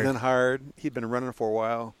and tired. Breathing hard. He'd been running for a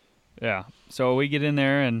while. Yeah. So we get in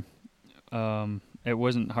there, and it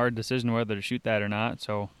wasn't a hard decision whether to shoot that or not.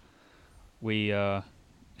 So we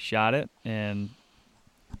shot it and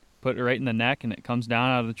put it right in the neck, and it comes down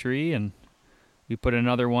out of the tree, and we put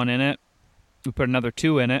another one in it. We put another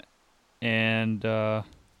 2 in it, and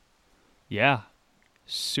yeah,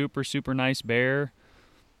 super, super nice bear.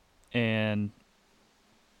 And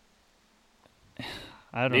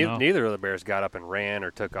I don't know. Neither of the bears got up and ran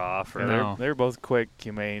or took off. Or They were both quick,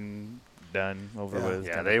 humane, done, over with.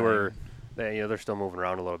 Yeah, they were. They're still moving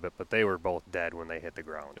around a little bit, but they were both dead when they hit the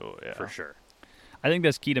ground. Oh, yeah. For sure. I think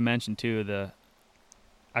that's key to mention too.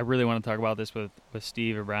 I really want to talk about this with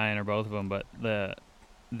Steve or Brian or both of them, but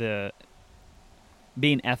the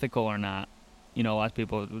being ethical or not. You know, a lot of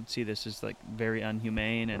people would see this as like very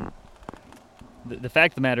unhumane, and the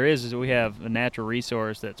fact of the matter is that we have a natural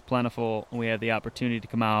resource that's plentiful, and we have the opportunity to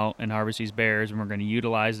come out and harvest these bears, and we're going to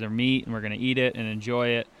utilize their meat, and we're going to eat it and enjoy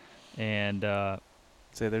it. And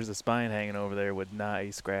say there's a spine hanging over there with not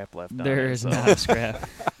a scrap left on it. There is not a scrap.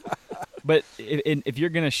 But if you're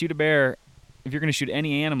going to shoot a bear, if you're going to shoot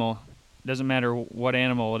any animal, doesn't matter what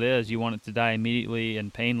animal it is, you want it to die immediately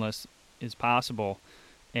and painless as possible.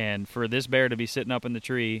 And for this bear to be sitting up in the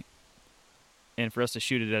tree and for us to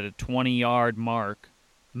shoot it at a 20-yard mark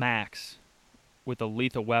max with a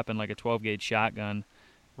lethal weapon like a 12-gauge shotgun,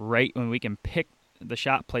 right when we can pick the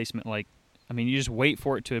shot placement, you just wait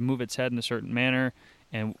for it to move its head in a certain manner,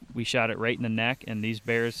 and we shot it right in the neck, and these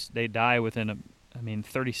bears, they die within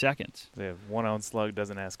 30 seconds. The 1-ounce slug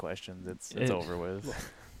doesn't ask questions. It's over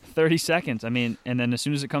with. 30 seconds. And then as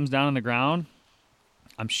soon as it comes down on the ground,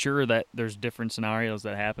 I'm sure that there's different scenarios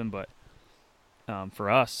that happen, but for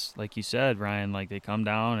us, like you said, Ryan, they come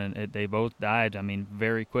down and they both died.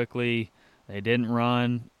 Very quickly. They didn't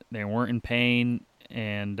run. They weren't in pain,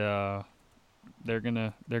 and they're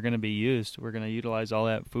gonna be used. We're gonna utilize all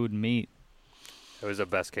that food and meat. It was a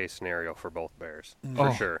best case scenario for both bears,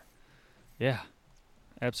 for sure. Yeah,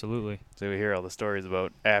 absolutely. So we hear all the stories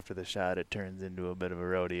about after the shot, it turns into a bit of a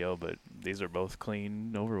rodeo, but these are both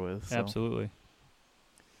clean, over with. So. Absolutely.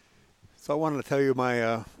 So I wanted to tell you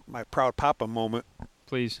my my proud papa moment.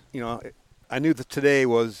 Please. I knew that today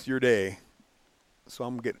was your day, so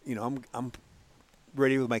I'm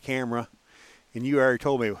ready with my camera, and you already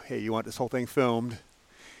told me, hey, you want this whole thing filmed,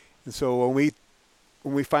 and so when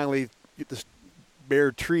we finally get this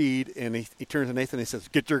bear treed, and he turns to Nathan and he says,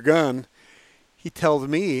 "Get your gun." He turned to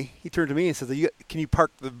me and says, "Can you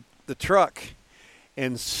park the truck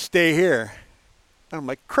and stay here?" And I'm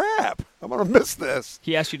like, crap, I'm going to miss this.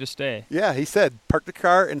 He asked you to stay. Yeah, he said, park the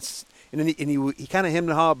car, and then he kind of hemmed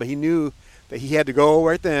and hawed, but he knew that he had to go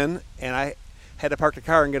right then, and I had to park the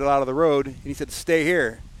car and get it out of the road, and he said, stay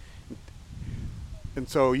here. And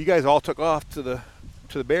so you guys all took off to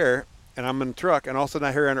the bear, and I'm in the truck, and all of a sudden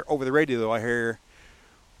I hear over the radio, I hear,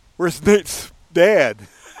 where's Nate's dad?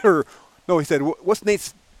 Or, no, he said, what's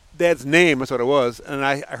Nate's dad's name? That's what it was. And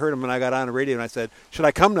I heard him, and I got on the radio, and I said, should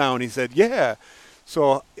I come now? And he said, yeah.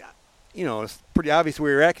 So, it's pretty obvious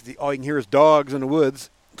where you're at, because all you can hear is dogs in the woods.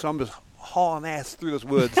 So I'm just hauling ass through those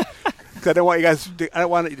woods. Because I don't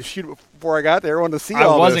want you to shoot it before I got there. I wanted to see all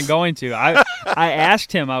this. I wasn't going to. I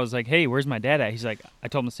asked him, I was like, hey, where's my dad at? He's like, I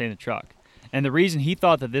told him to stay in the truck. And the reason he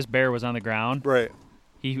thought that this bear was on the ground, right?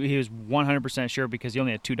 He was 100% sure because he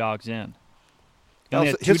only had 2 dogs in.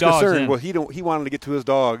 His concern was he wanted to get to his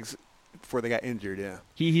dogs before they got injured, yeah.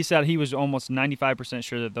 He said he was almost 95%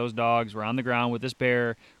 sure that those dogs were on the ground with this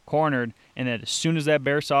bear cornered, and that as soon as that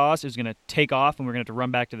bear saw us, it was going to take off and we're going to have to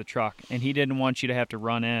run back to the truck. And he didn't want you to have to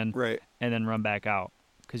run in and then run back out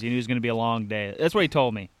because he knew it was going to be a long day. That's what he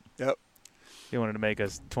told me. Yep. He wanted to make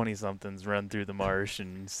us 20-somethings run through the marsh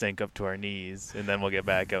and sink up to our knees, and then we'll get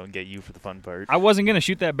back out and get you for the fun part. I wasn't going to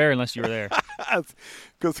shoot that bear unless you were there.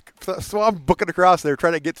 So I'm booking across there,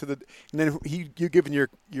 trying to get to the – and then you giving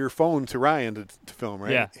your phone to Ryan to film,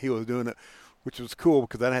 right? Yeah. He was doing it, which was cool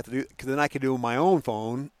because then I could do my own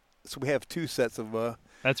phone. So we have 2 sets of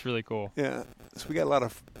That's really cool. Yeah. So we got a lot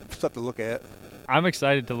of stuff to look at. I'm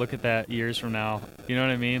excited to look at that years from now. You know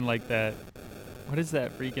what I mean? Like that – what is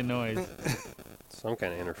that freaking noise? Some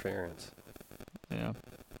kind of interference. Yeah.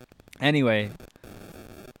 Anyway,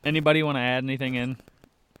 anybody want to add anything in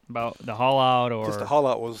about the haul out or? Just the haul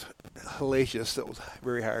out was hellacious. It was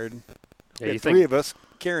very hard. Yeah, you 3 of us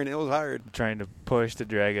carrying it was hard. Trying to push to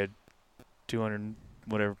drag a 200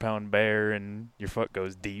 whatever pound bear and your foot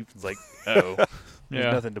goes deep. It's like, there's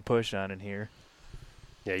nothing to push on in here.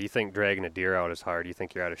 Yeah, you think dragging a deer out is hard. You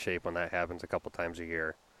think you're out of shape when that happens a couple times a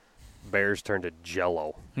year. Bears turn to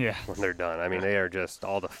jello when they're done. I mean, they are just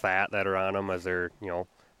all the fat that are on them as they're,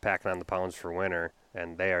 packing on the pounds for winter,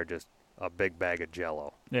 and they are just a big bag of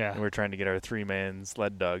jello. Yeah. And we're trying to get our 3-man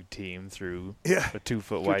sled dog team through a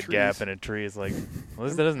 2-foot wide trees. gap in a tree. It's like, well,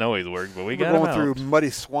 this doesn't always work, but we're going through muddy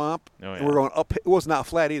swamp. Oh, yeah. And we're going up. It was not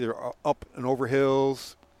flat either. Up and over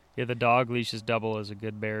hills. Yeah, the dog leash is double as a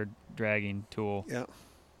good bear dragging tool. Yeah.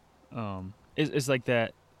 It's like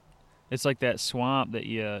that. It's like that swamp that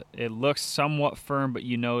it looks somewhat firm, but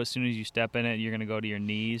as soon as you step in it, you're going to go to your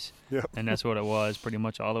knees. Yep. And that's what it was pretty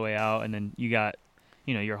much all the way out. And then you got,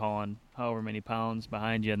 you're hauling however many pounds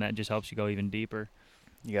behind you, and that just helps you go even deeper.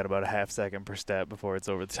 You got about a half second per step before it's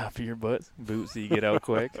over the top of your boot so you get out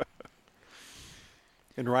quick.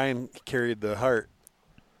 And Ryan carried the heart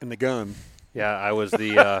and the gun. Yeah, I was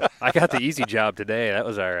I got the easy job today. That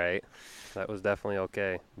was all right. That was definitely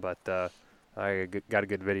okay. But I got a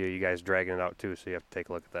good video of you guys dragging it out, too, so you have to take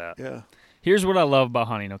a look at that. Yeah. Here's what I love about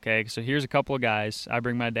hunting, okay? So here's a couple of guys. I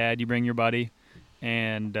bring my dad, you bring your buddy,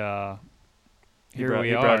 and He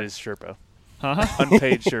brought his Sherpa. Huh?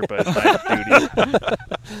 Unpaid Sherpa at night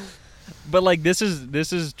duty. But, like, this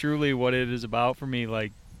is truly what it is about for me.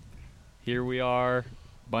 Like, here we are,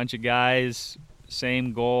 bunch of guys,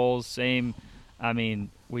 same goals,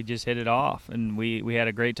 we just hit it off, and we had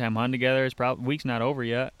a great time hunting together. It's probably week's not over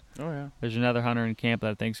yet. Oh, yeah. There's another hunter in camp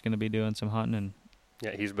that I think is going to be doing some hunting. And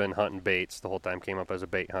yeah, he's been hunting baits the whole time, came up as a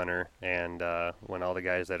bait hunter, and when all the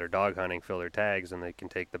guys that are dog hunting fill their tags, and they can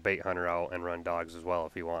take the bait hunter out and run dogs as well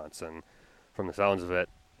if he wants. And from the sounds of it,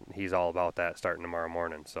 he's all about that starting tomorrow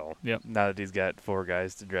morning. So yep. Now that he's got 4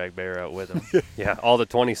 guys to drag bear out with him. Yeah, all the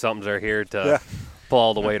 20-somethings are here to pull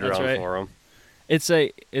all the weight around for him.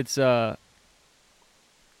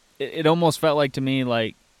 It almost felt like to me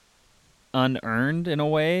like unearned in a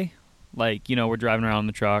way. Like, we're driving around in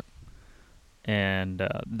the truck and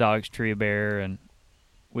the dogs tree a bear and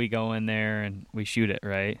we go in there and we shoot it,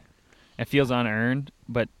 right? It feels unearned,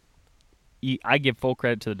 but I give full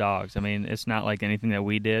credit to the dogs. I mean, it's not like anything that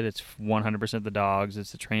we did. It's 100% the dogs.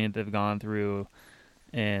 It's the training that they've gone through,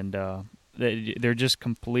 and they're just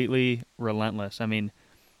completely relentless. I mean,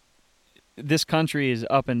 this country is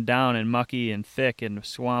up and down and mucky and thick and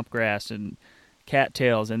swamp grass and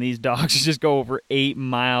cattails, and these dogs just go over 8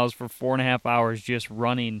 miles for 4.5 hours just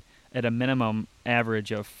running at a minimum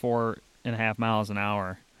average of 4.5 miles an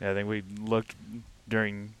hour. Yeah, I think we looked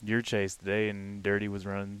during your chase today, and Dirty was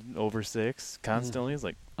running over 6 constantly. It's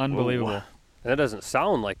like unbelievable. Whoa. And that doesn't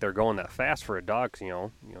sound like they're going that fast for a dog.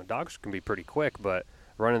 'Cause, dogs can be pretty quick, but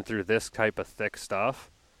running through this type of thick stuff,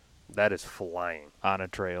 that is flying on a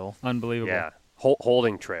trail. Unbelievable. Yeah,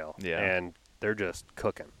 holding trail. Yeah, and they're just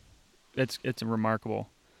cooking. It's remarkable.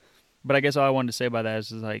 But I guess all I wanted to say about that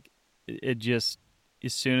is like it just,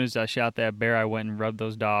 as soon as I shot that bear, I went and rubbed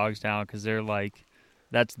those dogs down because they're like,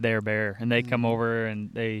 that's their bear, and they come over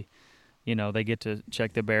and they get to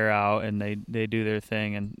check the bear out and they do their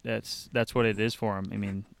thing, and that's what it is for them. I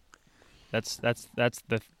mean, that's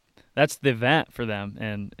the event for them,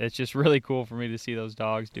 and it's just really cool for me to see those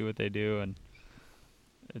dogs do what they do, and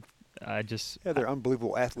they're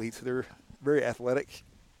unbelievable athletes. They're very athletic,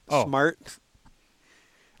 Oh. smart.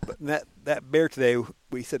 But that bear today,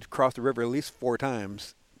 we said crossed the river at least 4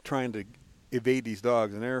 times trying to evade these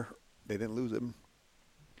dogs, and they didn't lose him.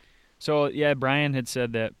 So, yeah, Brian had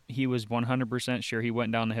said that he was 100% sure he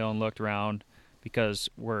went down the hill and looked around because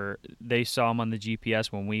they saw him on the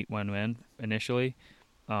GPS when we went in initially.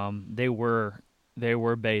 They were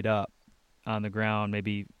bayed up on the ground,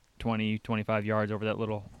 maybe 20, 25 yards over that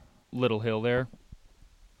little hill there.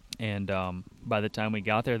 And by the time we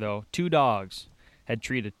got there, though, 2 dogs had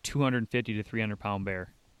treated a 250 to 300-pound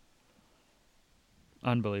bear.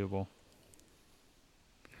 Unbelievable.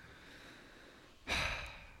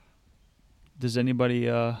 Does anybody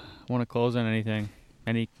want to close on anything?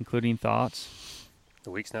 Any concluding thoughts?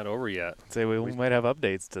 The week's not over yet. Say we might have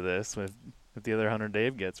updates to this if the other hunter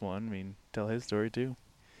Dave gets one. I mean, tell his story too.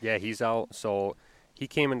 Yeah, he's out. So he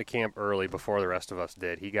came into camp early before the rest of us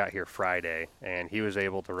did. He got here Friday, and he was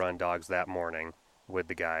able to run dogs that morning with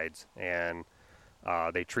the guides. And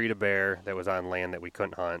they treat a bear that was on land that we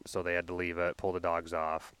couldn't hunt, so they had to leave it, pull the dogs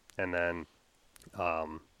off. And then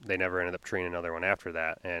they never ended up treating another one after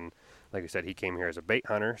that. And like I said, he came here as a bait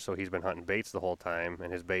hunter, so he's been hunting baits the whole time,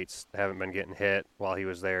 and his baits haven't been getting hit while he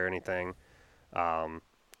was there or anything.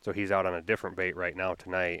 So he's out on a different bait right now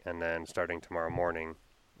tonight, and then starting tomorrow morning,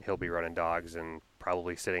 he'll be running dogs and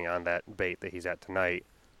probably sitting on that bait that he's at tonight,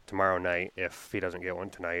 tomorrow night, if he doesn't get one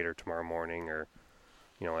tonight or tomorrow morning, or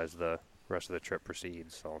as the rest of the trip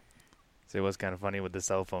proceeds. So it was kind of funny with the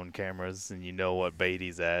cell phone cameras, and what bait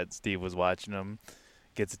he's at. Steve was watching him.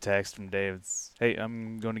 Gets a text from Dave. It's, hey,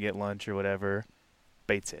 I'm going to get lunch or whatever.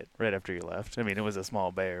 Bait's hit right after you left. I mean, it was a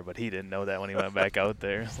small bear, but he didn't know that when he went back out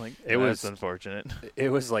there. It's like, that's unfortunate. It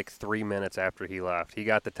was like 3 minutes after he left. He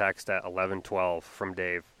got the text at 11:12 from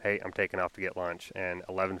Dave. Hey, I'm taking off to get lunch. And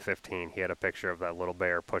 11:15, he had a picture of that little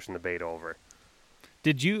bear pushing the bait over.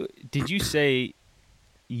 Did you say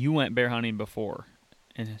you went bear hunting before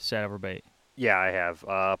and sat over bait? Yeah, I have.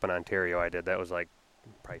 Up in Ontario, I did. That was like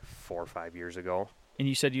probably 4 or 5 years ago. And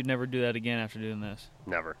you said you'd never do that again after doing this?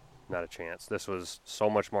 Never. Not a chance. This was so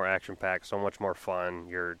much more action-packed, so much more fun.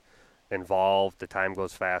 You're involved. The time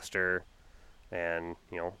goes faster. And,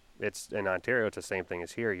 it's in Ontario, it's the same thing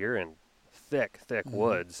as here. You're in thick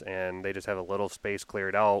woods, and they just have a little space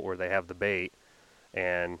cleared out where they have the bait.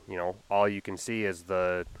 And, all you can see is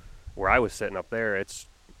where I was sitting up there, it's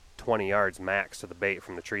 20 yards max to the bait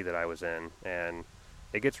from the tree that I was in. And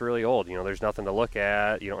it gets really old. There's nothing to look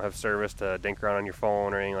at. You don't have service to dink around on your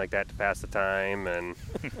phone or anything like that to pass the time. And,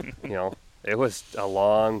 it was a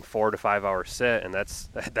long 4 to 5 hour sit, and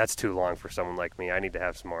that's too long for someone like me. I need to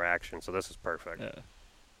have some more action, so this is perfect.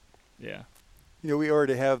 Yeah. We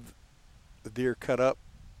already have the deer cut up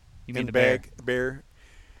You mean the bear,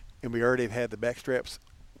 and we already have had the back straps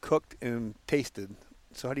cooked and tasted.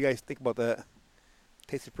 So how do you guys think about that?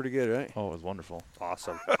 Tasted pretty good, right? Oh, it was wonderful.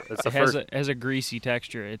 Awesome. It has a greasy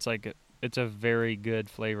texture. It's like it's a very good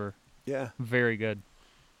flavor. Yeah. Very good.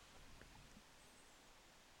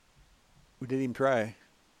 We didn't even try.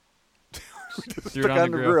 Threw it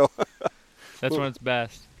on the grill. That's when it's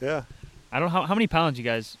best. Yeah. I don't know how many pounds you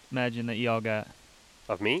guys imagine that y'all got.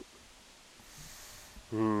 Of meat?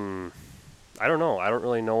 I don't know. I don't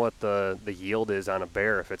really know what the yield is on a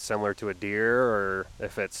bear, if it's similar to a deer or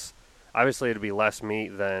if it's... Obviously, it'd be less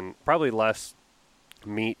meat probably less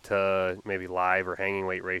meat to maybe live or hanging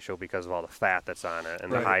weight ratio because of all the fat that's on it,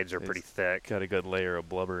 and the hides are pretty thick. Got a good layer of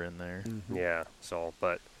blubber in there. Mm-hmm. Yeah, so,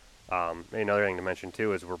 but another thing to mention,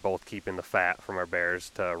 too, is we're both keeping the fat from our bears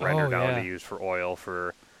to render down to use for oil,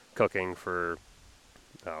 for cooking, for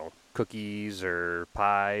cookies or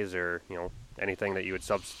pies or, anything that you would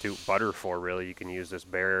substitute butter for, really. You can use this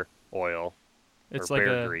bear oil. It's or like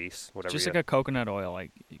bear grease, whatever. Just like a coconut oil,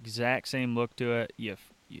 like exact same look to it. You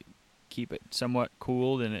keep it somewhat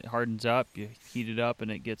cooled and it hardens up. You heat it up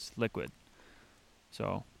and it gets liquid.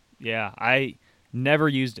 So yeah, I never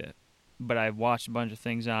used it, but I've watched a bunch of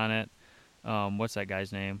things on it. What's that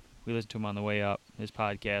guy's name? We listened to him on the way up. His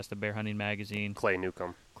podcast, the Bear Hunting Magazine. Clay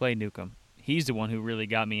Newcomb. He's the one who really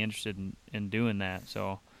got me interested in doing that.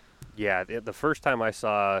 So. Yeah, the first time I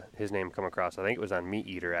saw his name come across, I think it was on Meat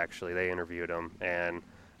Eater, actually. They interviewed him, and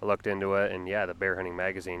I looked into it, and yeah, the Bear Hunting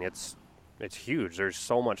Magazine, it's it's huge. There's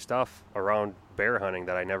so much stuff around bear hunting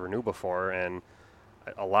that I never knew before, and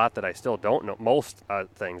a lot that I still don't know. Most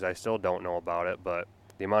things I still don't know about it, but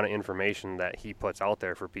the amount of information that he puts out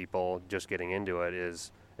there for people just getting into it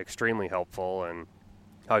is extremely helpful, and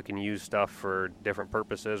how you can use stuff for different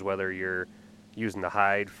purposes, whether you're using the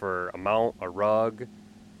hide for a mount, a rug.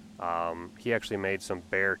 He actually made some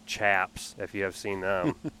bear chaps, if you have seen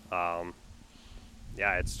them.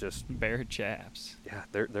 Yeah, it's just Bear chaps. Yeah,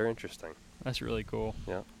 they're interesting. That's really cool.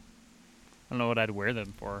 Yeah. I don't know what I'd wear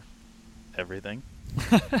them for. Everything.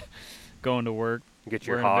 Going to work. Get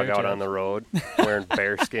your wearing hog bear out chaps. on the road, wearing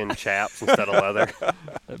bearskin chaps instead of leather.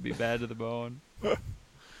 That'd be bad to the bone.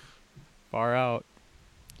 Far out.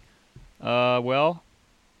 Well,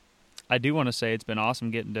 I do want to say it's been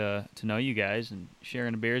awesome getting to know you guys and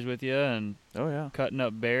sharing the beers with you and Oh, yeah. cutting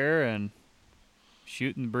up bear and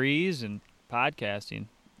shooting the breeze and podcasting.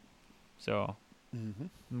 So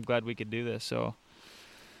I'm glad we could do this. So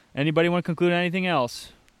anybody want to conclude anything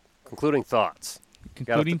else? Concluding thoughts.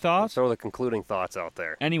 Concluding thoughts? Throw the concluding thoughts out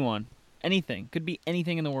there. Anyone. Anything. Could be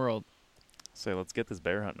anything in the world. So let's get this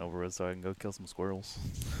bear hunting over with so I can go kill some squirrels.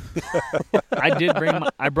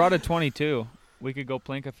 I brought a 22. We could go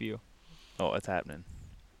plink a few. Oh, it's happening.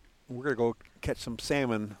 We're going to go catch some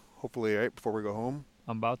salmon, hopefully, right, before we go home.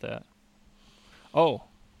 I'm about that. Oh.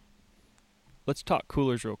 Let's talk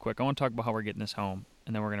coolers real quick. I want to talk about how we're getting this home,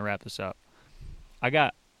 and then we're going to wrap this up. I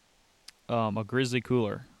got a Grizzly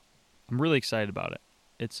cooler. I'm really excited about it.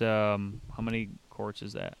 It's, how many quarts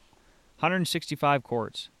is that? 165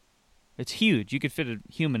 quarts. It's huge. You could fit a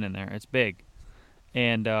human in there. It's big.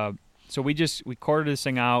 And so we quartered this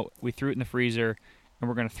thing out. We threw it in the freezer, and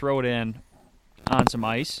we're going to throw it in on some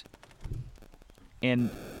ice.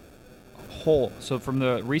 And whole. So from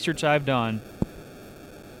the research I've done,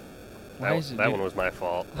 That one was my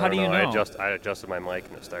fault. How do you know? I adjusted my mic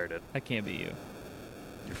and it started. That can't be you.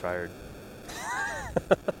 You're fired.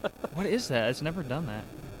 What is that? It's never done that.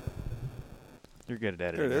 You're good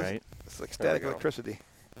at There it editing, is. right? It's like There we static go. electricity.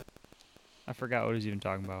 I forgot what he was even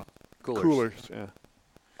talking about. Coolers, yeah.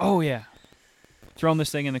 Oh, yeah. Throwing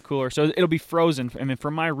this thing in the cooler. So it'll be frozen. I mean,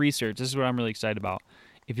 from my research, this is what I'm really excited about.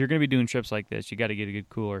 If you're going to be doing trips like this, you got to get a good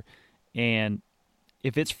cooler. And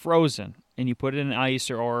if it's frozen and you put it in ice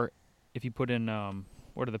or if you put in,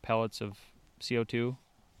 what are the pellets of CO2?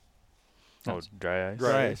 Oh, dry ice?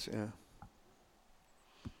 Dry Right. ice, yeah.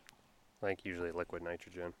 I think usually liquid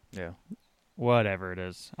nitrogen. Yeah. Whatever it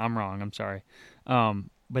is. I'm wrong. I'm sorry.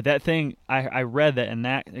 But that thing, I read that in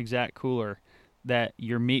that exact cooler that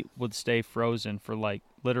your meat would stay frozen for like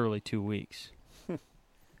literally 2 weeks. You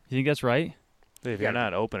think that's right? If Yeah. you're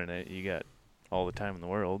not opening it, you got all the time in the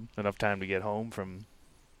world. Enough time to get home from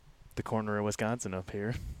the corner of Wisconsin up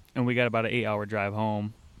here. And we got about an 8-hour drive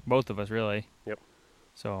home. Both of us, really. Yep.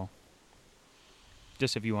 So,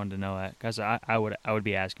 just if you wanted to know that, because I would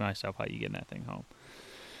be asking myself how you getting that thing home.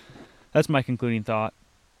 That's my concluding thought.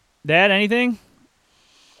 Dad, anything?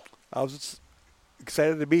 I was just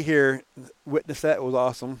excited to be here. Witness that. It was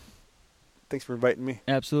awesome. Thanks for inviting me.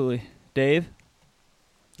 Absolutely. Dave?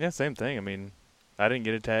 Yeah, same thing. I mean, I didn't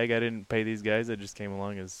get a tag. I didn't pay these guys. I just came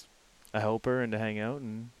along as a helper and to hang out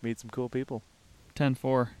and meet some cool people.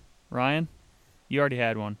 10-4. Ryan? You already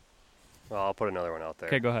had one. Well, I'll put another one out there.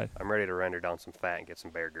 Okay, go ahead. I'm ready to render down some fat and get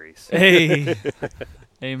some bear grease. Hey.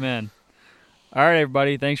 Amen. All right,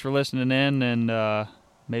 everybody. Thanks for listening in, and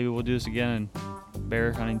maybe we'll do this again in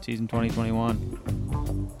bear hunting season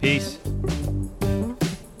 2021. Peace.